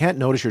part. If you can't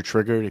notice you're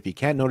triggered, if you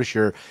can't notice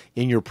you're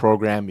in your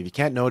program, if you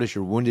can't notice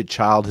your wounded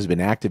child has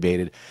been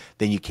activated,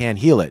 then you can't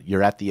heal it.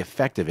 You're at the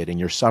effect of it, and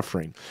you're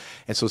suffering.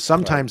 And so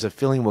sometimes a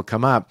feeling will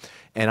come up,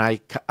 and I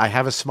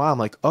have a smile. I'm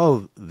like,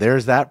 oh,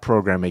 there's that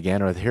program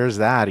again, or here's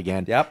that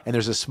again. Yep. And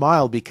there's a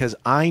smile, because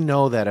I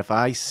know that if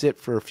I sit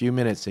for a few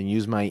minutes and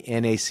use my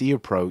NAC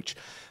approach,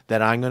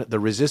 that the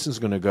resistance is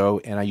going to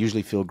go, and I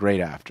usually feel great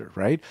after,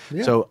 right?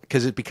 Yeah. So,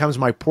 because it becomes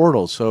my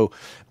portal. So,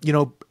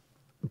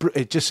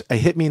 it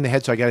hit me in the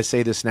head. So I got to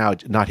say this now,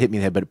 not hit me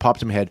in the head, but it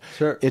popped in my head.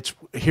 Sure. It's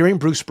hearing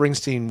Bruce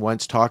Springsteen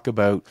once talk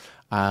about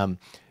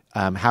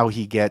how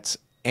he gets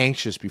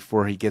anxious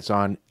before he gets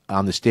on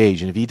the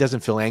stage. And if he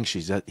doesn't feel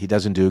anxious, he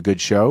doesn't do a good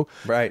show.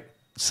 Right.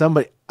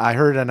 I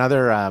heard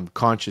another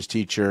conscious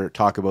teacher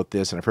talk about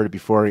this, and I've heard it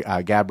before.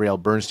 Gabrielle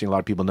Bernstein, a lot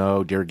of people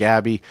know, dear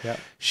Gabby. Yep.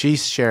 She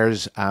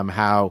shares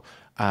how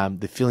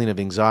the feeling of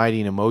anxiety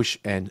and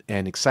emotion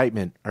and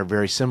excitement are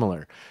very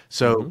similar.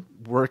 So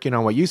working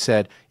on what you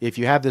said, if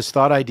you have this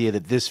thought idea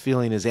that this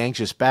feeling is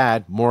anxious,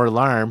 bad, more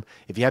alarm.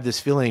 If you have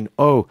this feeling,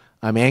 oh,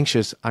 I'm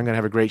anxious, I'm going to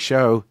have a great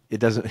show, it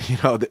doesn't,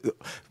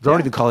 don't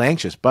even call it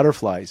anxious,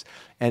 butterflies.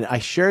 And I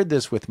shared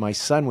this with my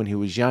son when he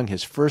was young,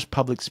 his first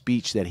public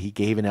speech that he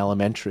gave in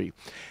elementary.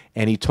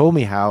 And he told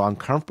me how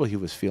uncomfortable he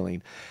was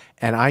feeling.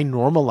 And I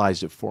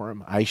normalized it for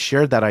him. I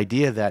shared that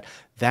idea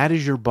that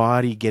is your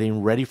body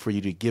getting ready for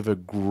you to give a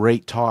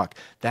great talk.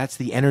 That's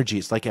the energy.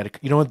 It's like at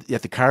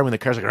the car, when the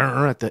car's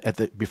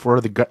like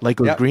before the light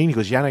goes green, he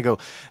goes, yeah, and I go,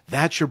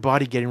 that's your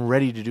body getting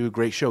ready to do a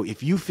great show.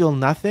 If you feel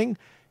nothing,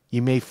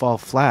 you may fall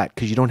flat,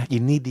 because you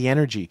need the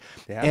energy.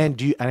 Yeah.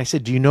 And I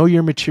said, do you know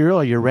your material?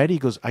 Are you ready? He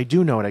goes, I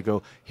do know it. I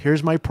go,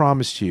 here's my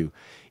promise to you.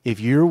 If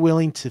you're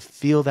willing to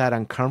feel that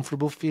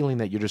uncomfortable feeling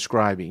that you're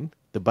describing,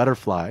 the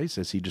butterflies,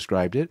 as he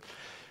described it,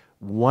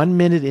 1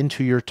 minute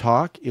into your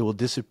talk, it will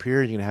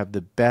disappear. You're going to have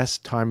the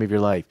best time of your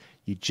life.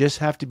 You just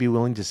have to be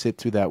willing to sit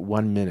through that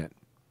 1 minute.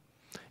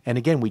 And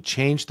again, we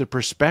change the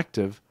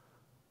perspective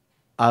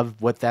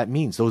of what that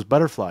means. Those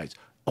butterflies.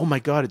 Oh my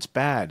God, it's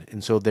bad.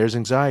 And so there's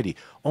anxiety.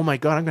 Oh my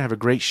God, I'm going to have a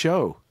great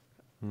show.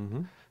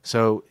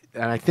 So,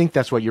 and I think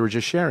that's what you were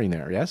just sharing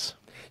there, yes?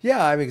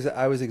 Yeah,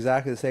 I was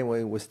exactly the same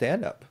way with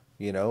stand-up.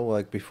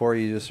 Like before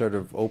you just sort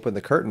of open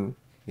the curtain,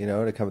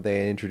 to come,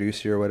 they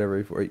introduce you or whatever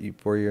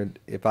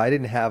if I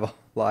didn't have a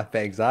lot of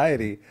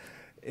anxiety,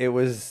 it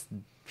was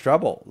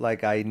trouble.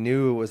 Like, I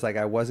knew it was like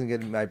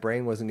my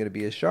brain wasn't going to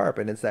be as sharp.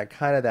 And it's that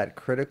kind of that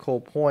critical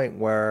point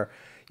where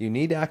you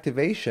need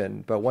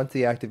activation, but once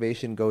the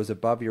activation goes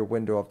above your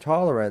window of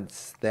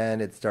tolerance,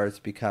 then it starts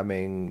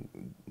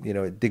becoming,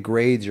 it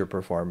degrades your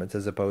performance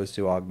as opposed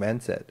to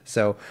augments it.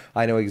 So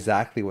I know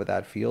exactly what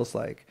that feels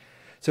like.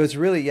 So it's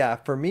really,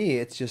 for me,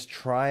 it's just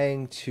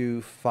trying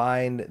to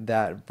find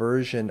that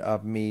version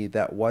of me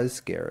that was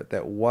scared,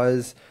 that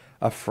was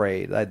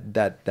afraid,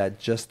 that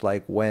just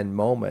like when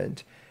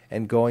moment,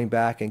 and going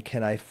back and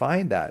can I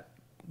find that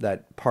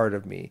part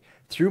of me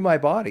through my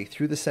body,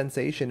 through the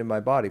sensation in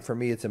my body. For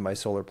me, it's in my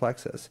solar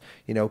plexus.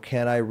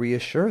 Can I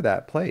reassure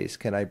that place?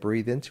 Can I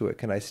breathe into it?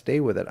 Can I stay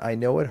with it? I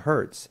know it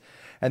hurts.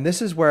 And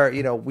this is where,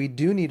 we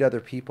do need other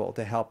people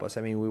to help us.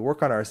 I mean, we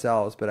work on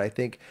ourselves, but I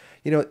think,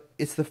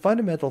 it's the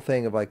fundamental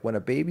thing of like when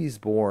a baby's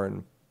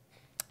born,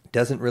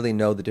 doesn't really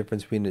know the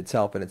difference between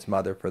itself and its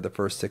mother for the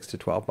first 6 to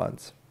 12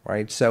 months,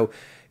 right? So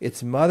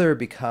its mother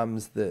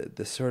becomes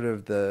the sort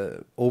of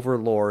the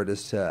overlord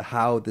as to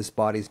how this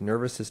body's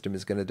nervous system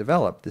is going to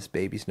develop, this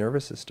baby's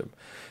nervous system.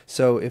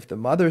 So if the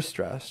mother's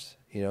stressed,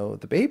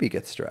 the baby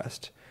gets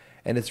stressed.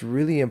 And it's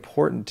really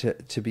important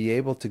to be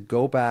able to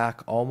go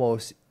back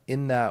almost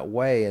in that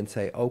way and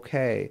say,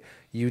 okay,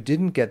 you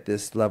didn't get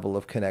this level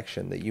of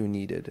connection that you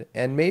needed.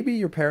 And maybe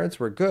your parents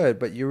were good,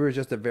 but you were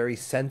just a very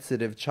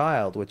sensitive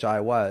child, which I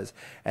was,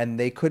 and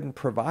they couldn't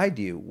provide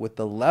you with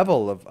the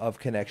level of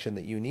connection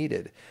that you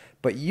needed.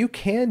 But you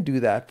can do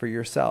that for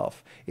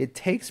yourself. It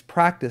takes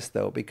practice,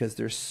 though, because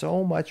there's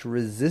so much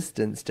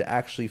resistance to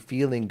actually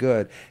feeling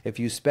good. If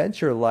you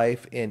spent your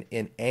life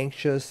in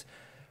anxious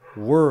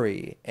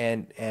worry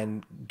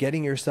and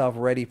getting yourself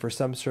ready for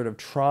some sort of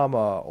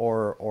trauma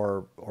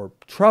or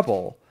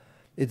trouble,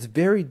 it's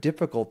very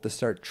difficult to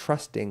start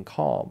trusting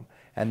calm.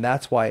 And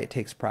that's why it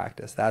takes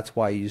practice. That's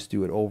why you just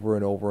do it over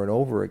and over and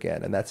over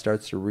again. And that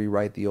starts to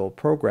rewrite the old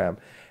program.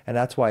 And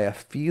that's why a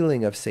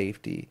feeling of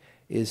safety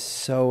is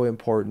so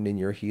important in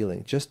your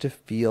healing, just to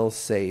feel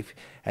safe.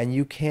 And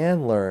you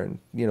can learn,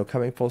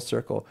 coming full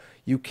circle,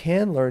 you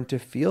can learn to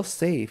feel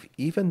safe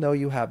even though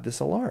you have this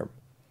alarm.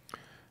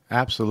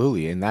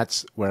 Absolutely. And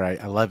that's where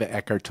I love it.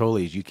 Eckhart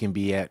Tolle's, you can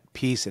be at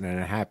peace in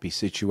a happy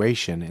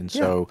situation. And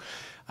so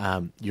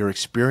your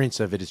experience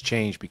of it has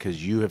changed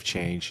because you have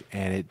changed.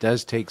 And it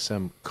does take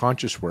some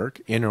conscious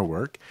work, inner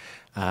work.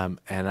 And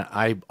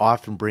I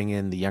often bring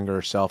in the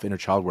younger self, inner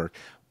child work.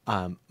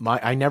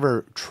 I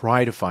never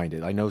try to find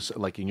it. I know,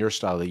 like in your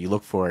style, that you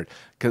look for it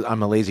because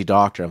I'm a lazy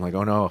doctor. I'm like,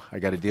 oh no, I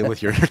got to deal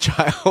with your inner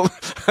child.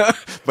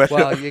 But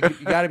well, you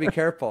got to be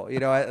careful.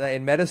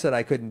 In medicine,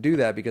 I couldn't do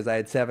that because I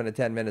had 7 to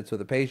 10 minutes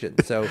with a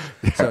patient. So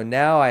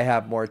now I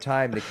have more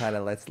time to kind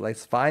of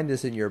let's find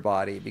this in your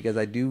body, because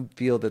I do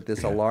feel that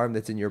this alarm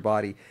that's in your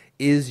body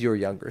is your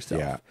younger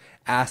self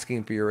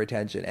asking for your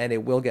attention, and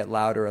it will get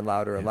louder and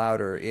louder and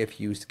louder if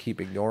you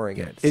keep ignoring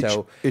it.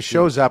 So it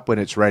shows up when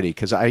it's ready,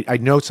 because I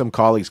know some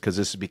colleagues, because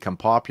this has become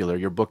popular.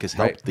 Your book has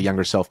helped the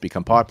younger self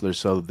become popular,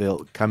 so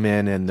they'll come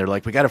in and they're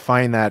like, we got to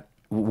find that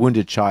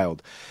wounded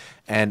child.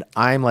 And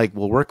I'm like,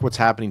 we'll work what's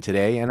happening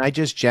today. And I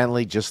just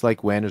gently, just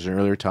like when is an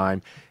earlier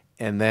time.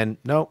 And then,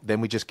 then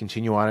we just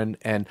continue on.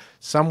 And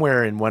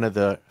somewhere in one of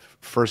the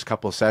first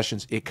couple of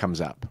sessions, it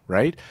comes up,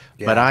 right?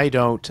 Yeah. But I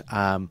don't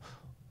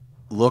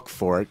look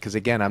for it, because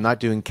again, I'm not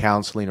doing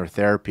counseling or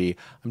therapy.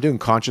 I'm doing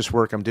conscious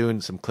work. I'm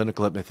doing some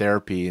clinical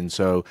hypnotherapy. And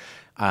so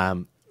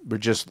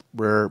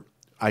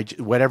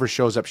whatever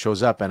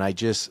shows up, and I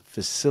just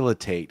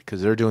facilitate,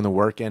 because they're doing the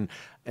work. And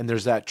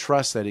there's that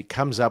trust that it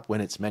comes up when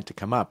it's meant to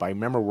come up. I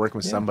remember working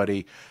with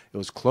somebody, it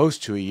was close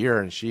to a year,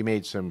 and she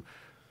made some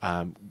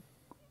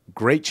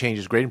great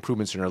changes, great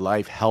improvements in her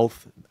life,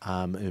 health,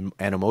 and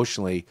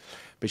emotionally,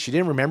 but she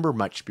didn't remember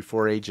much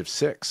before age of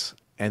 6.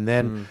 And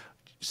then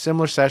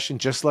similar session,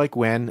 just like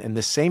when, and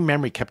the same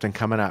memory kept on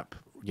coming up,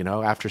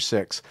 after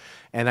 6.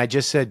 And I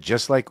just said,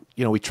 just like,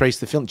 we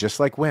traced the feeling, just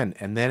like when,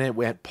 and then it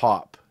went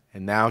pop,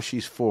 and now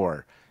she's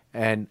 4,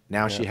 and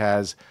now she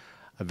has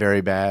a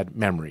very bad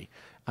memory.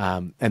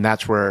 And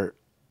that's where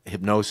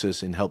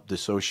hypnosis and help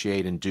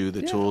dissociate and do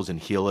the tools and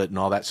heal it and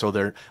all that. So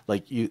they're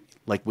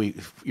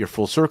your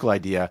full circle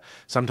idea.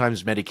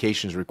 Sometimes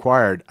medication is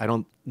required. I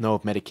don't know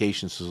if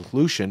medication is the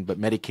solution, but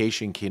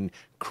medication can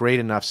create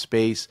enough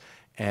space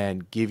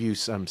and give you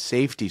some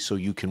safety so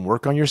you can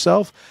work on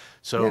yourself.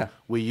 So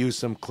we use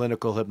some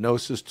clinical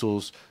hypnosis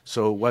tools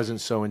so it wasn't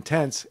so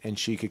intense, and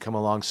she could come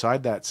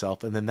alongside that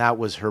self. And then that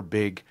was her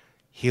big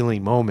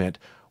healing moment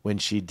when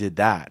she did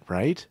that,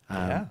 right?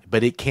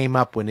 But it came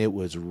up when it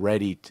was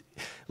ready.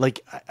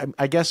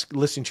 I guess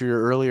listening to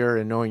your earlier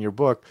and knowing your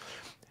book,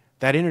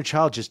 that inner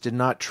child just did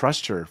not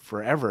trust her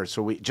forever.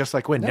 So we, just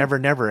like when,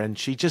 never. And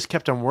she just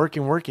kept on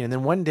working. And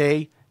then one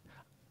day,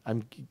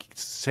 I'm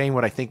saying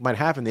what I think might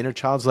happen. The inner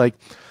child's like,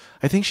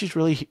 I think she's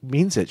really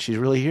means it. She's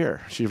really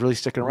here. She's really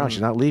sticking around.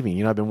 She's not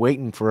leaving. I've been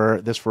waiting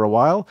for this for a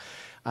while.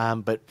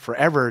 But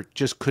forever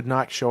just could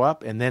not show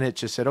up. And then it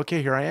just said,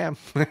 okay, here I am.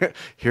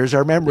 Here's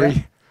our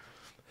memory.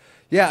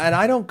 Yeah, and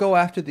I don't go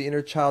after the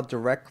inner child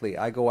directly.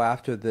 I go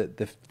after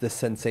the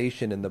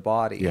sensation in the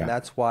body. Yeah. And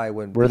that's why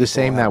when we're the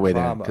same that way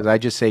then, because I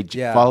just say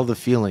follow the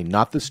feeling,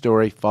 not the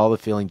story, follow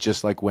the feeling,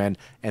 just like when,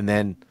 and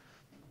then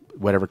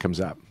whatever comes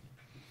up.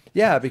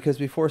 Yeah, because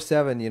before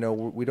 7,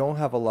 we don't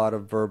have a lot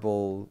of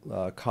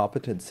verbal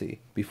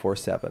competency before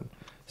 7.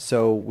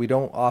 So we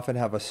don't often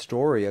have a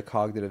story, a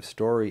cognitive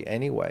story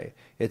anyway.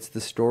 It's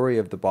the story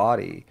of the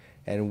body.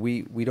 And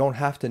we don't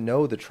have to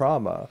know the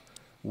trauma.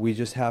 We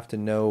just have to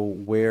know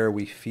where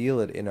we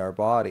feel it in our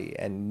body.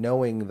 And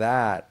knowing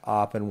that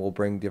often will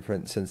bring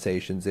different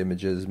sensations,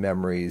 images,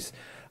 memories,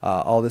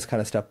 all this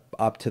kind of stuff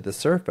up to the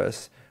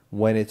surface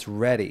when it's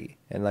ready.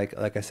 And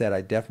like I said,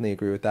 I definitely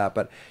agree with that.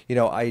 But,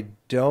 I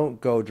don't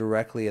go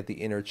directly at the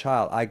inner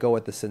child. I go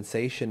at the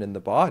sensation in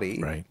the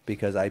body,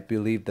 because I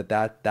believe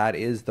that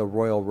is the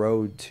royal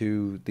road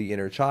to the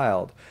inner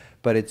child.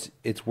 But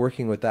it's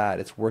working with that.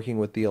 It's working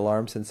with the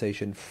alarm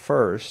sensation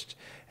first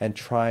and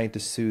trying to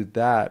soothe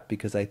that,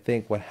 because I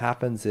think what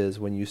happens is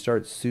when you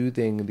start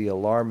soothing the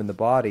alarm in the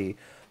body,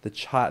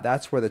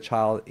 that's where the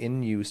child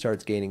in you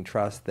starts gaining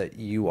trust that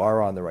you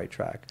are on the right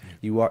track.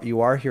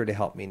 You are here to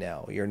help me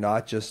now. You're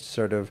not just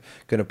sort of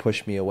going to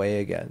push me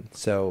away again.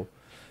 So,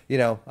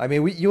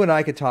 you and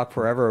I could talk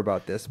forever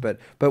about this, but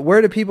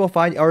where do people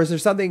find, or is there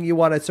something you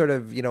want to sort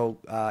of,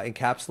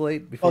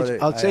 encapsulate before?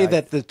 I'll say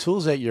that the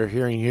tools that you're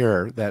hearing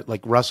here, that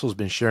like Russell's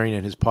been sharing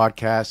in his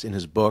podcast, in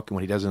his book, and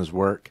what he does in his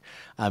work,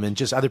 and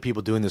just other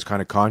people doing this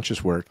kind of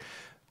conscious work,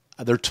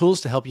 they're tools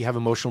to help you have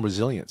emotional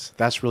resilience.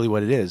 That's really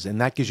what it is. And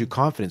that gives you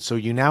confidence. So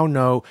you now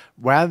know,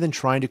 rather than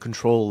trying to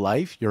control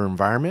life, your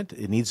environment,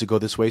 it needs to go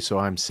this way so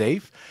I'm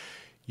safe.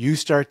 You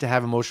start to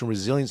have emotional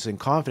resilience and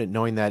confidence,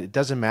 knowing that it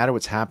doesn't matter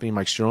what's happening in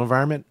my external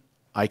environment,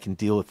 I can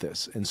deal with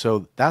this. And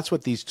so that's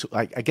what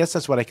I guess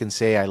that's what I can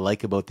say I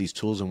like about these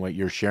tools and what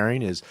you're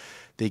sharing is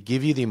they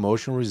give you the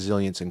emotional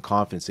resilience and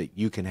confidence that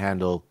you can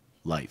handle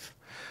life.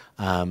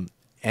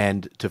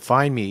 And to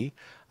find me,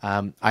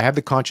 I have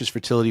the Conscious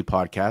Fertility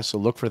podcast, so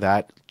look for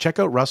that. Check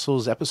out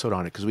Russell's episode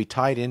on it because we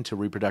tied into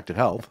reproductive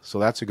health, so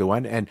that's a good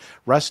one. And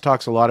Russ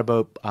talks a lot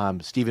about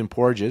Stephen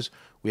Porges.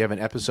 We have an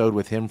episode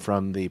with him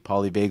from the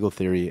polyvagal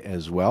theory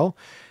as well,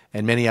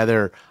 and many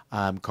other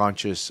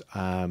conscious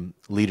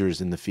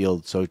leaders in the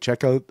field. So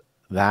check out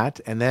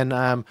that. And then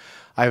I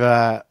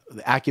have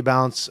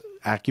AccuBalance.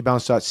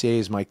 AccuBalance.ca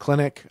is my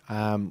clinic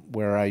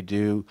where I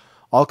do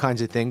all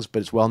kinds of things,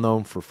 but it's well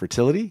known for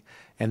fertility.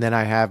 And then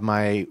I have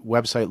my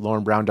website,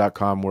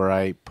 lornebrown.com, where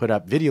I put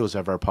up videos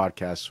of our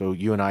podcast. So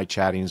you and I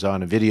chatting is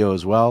on a video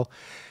as well.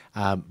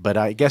 But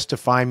I guess to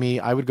find me,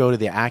 I would go to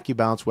the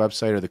AccuBalance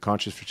website or the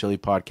Conscious Fertility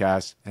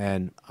podcast,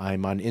 and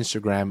I'm on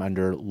Instagram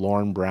under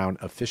Lorne Brown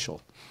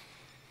Official.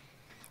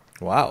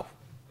 Wow.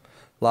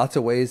 Lots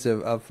of ways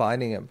of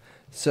finding him.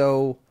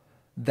 So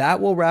that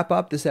will wrap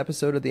up this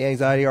episode of the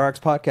AnxietyRx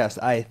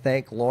podcast. I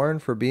thank Lorne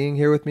for being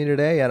here with me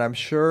today, and I'm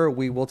sure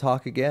we will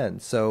talk again.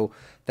 So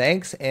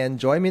thanks, and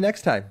join me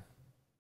next time.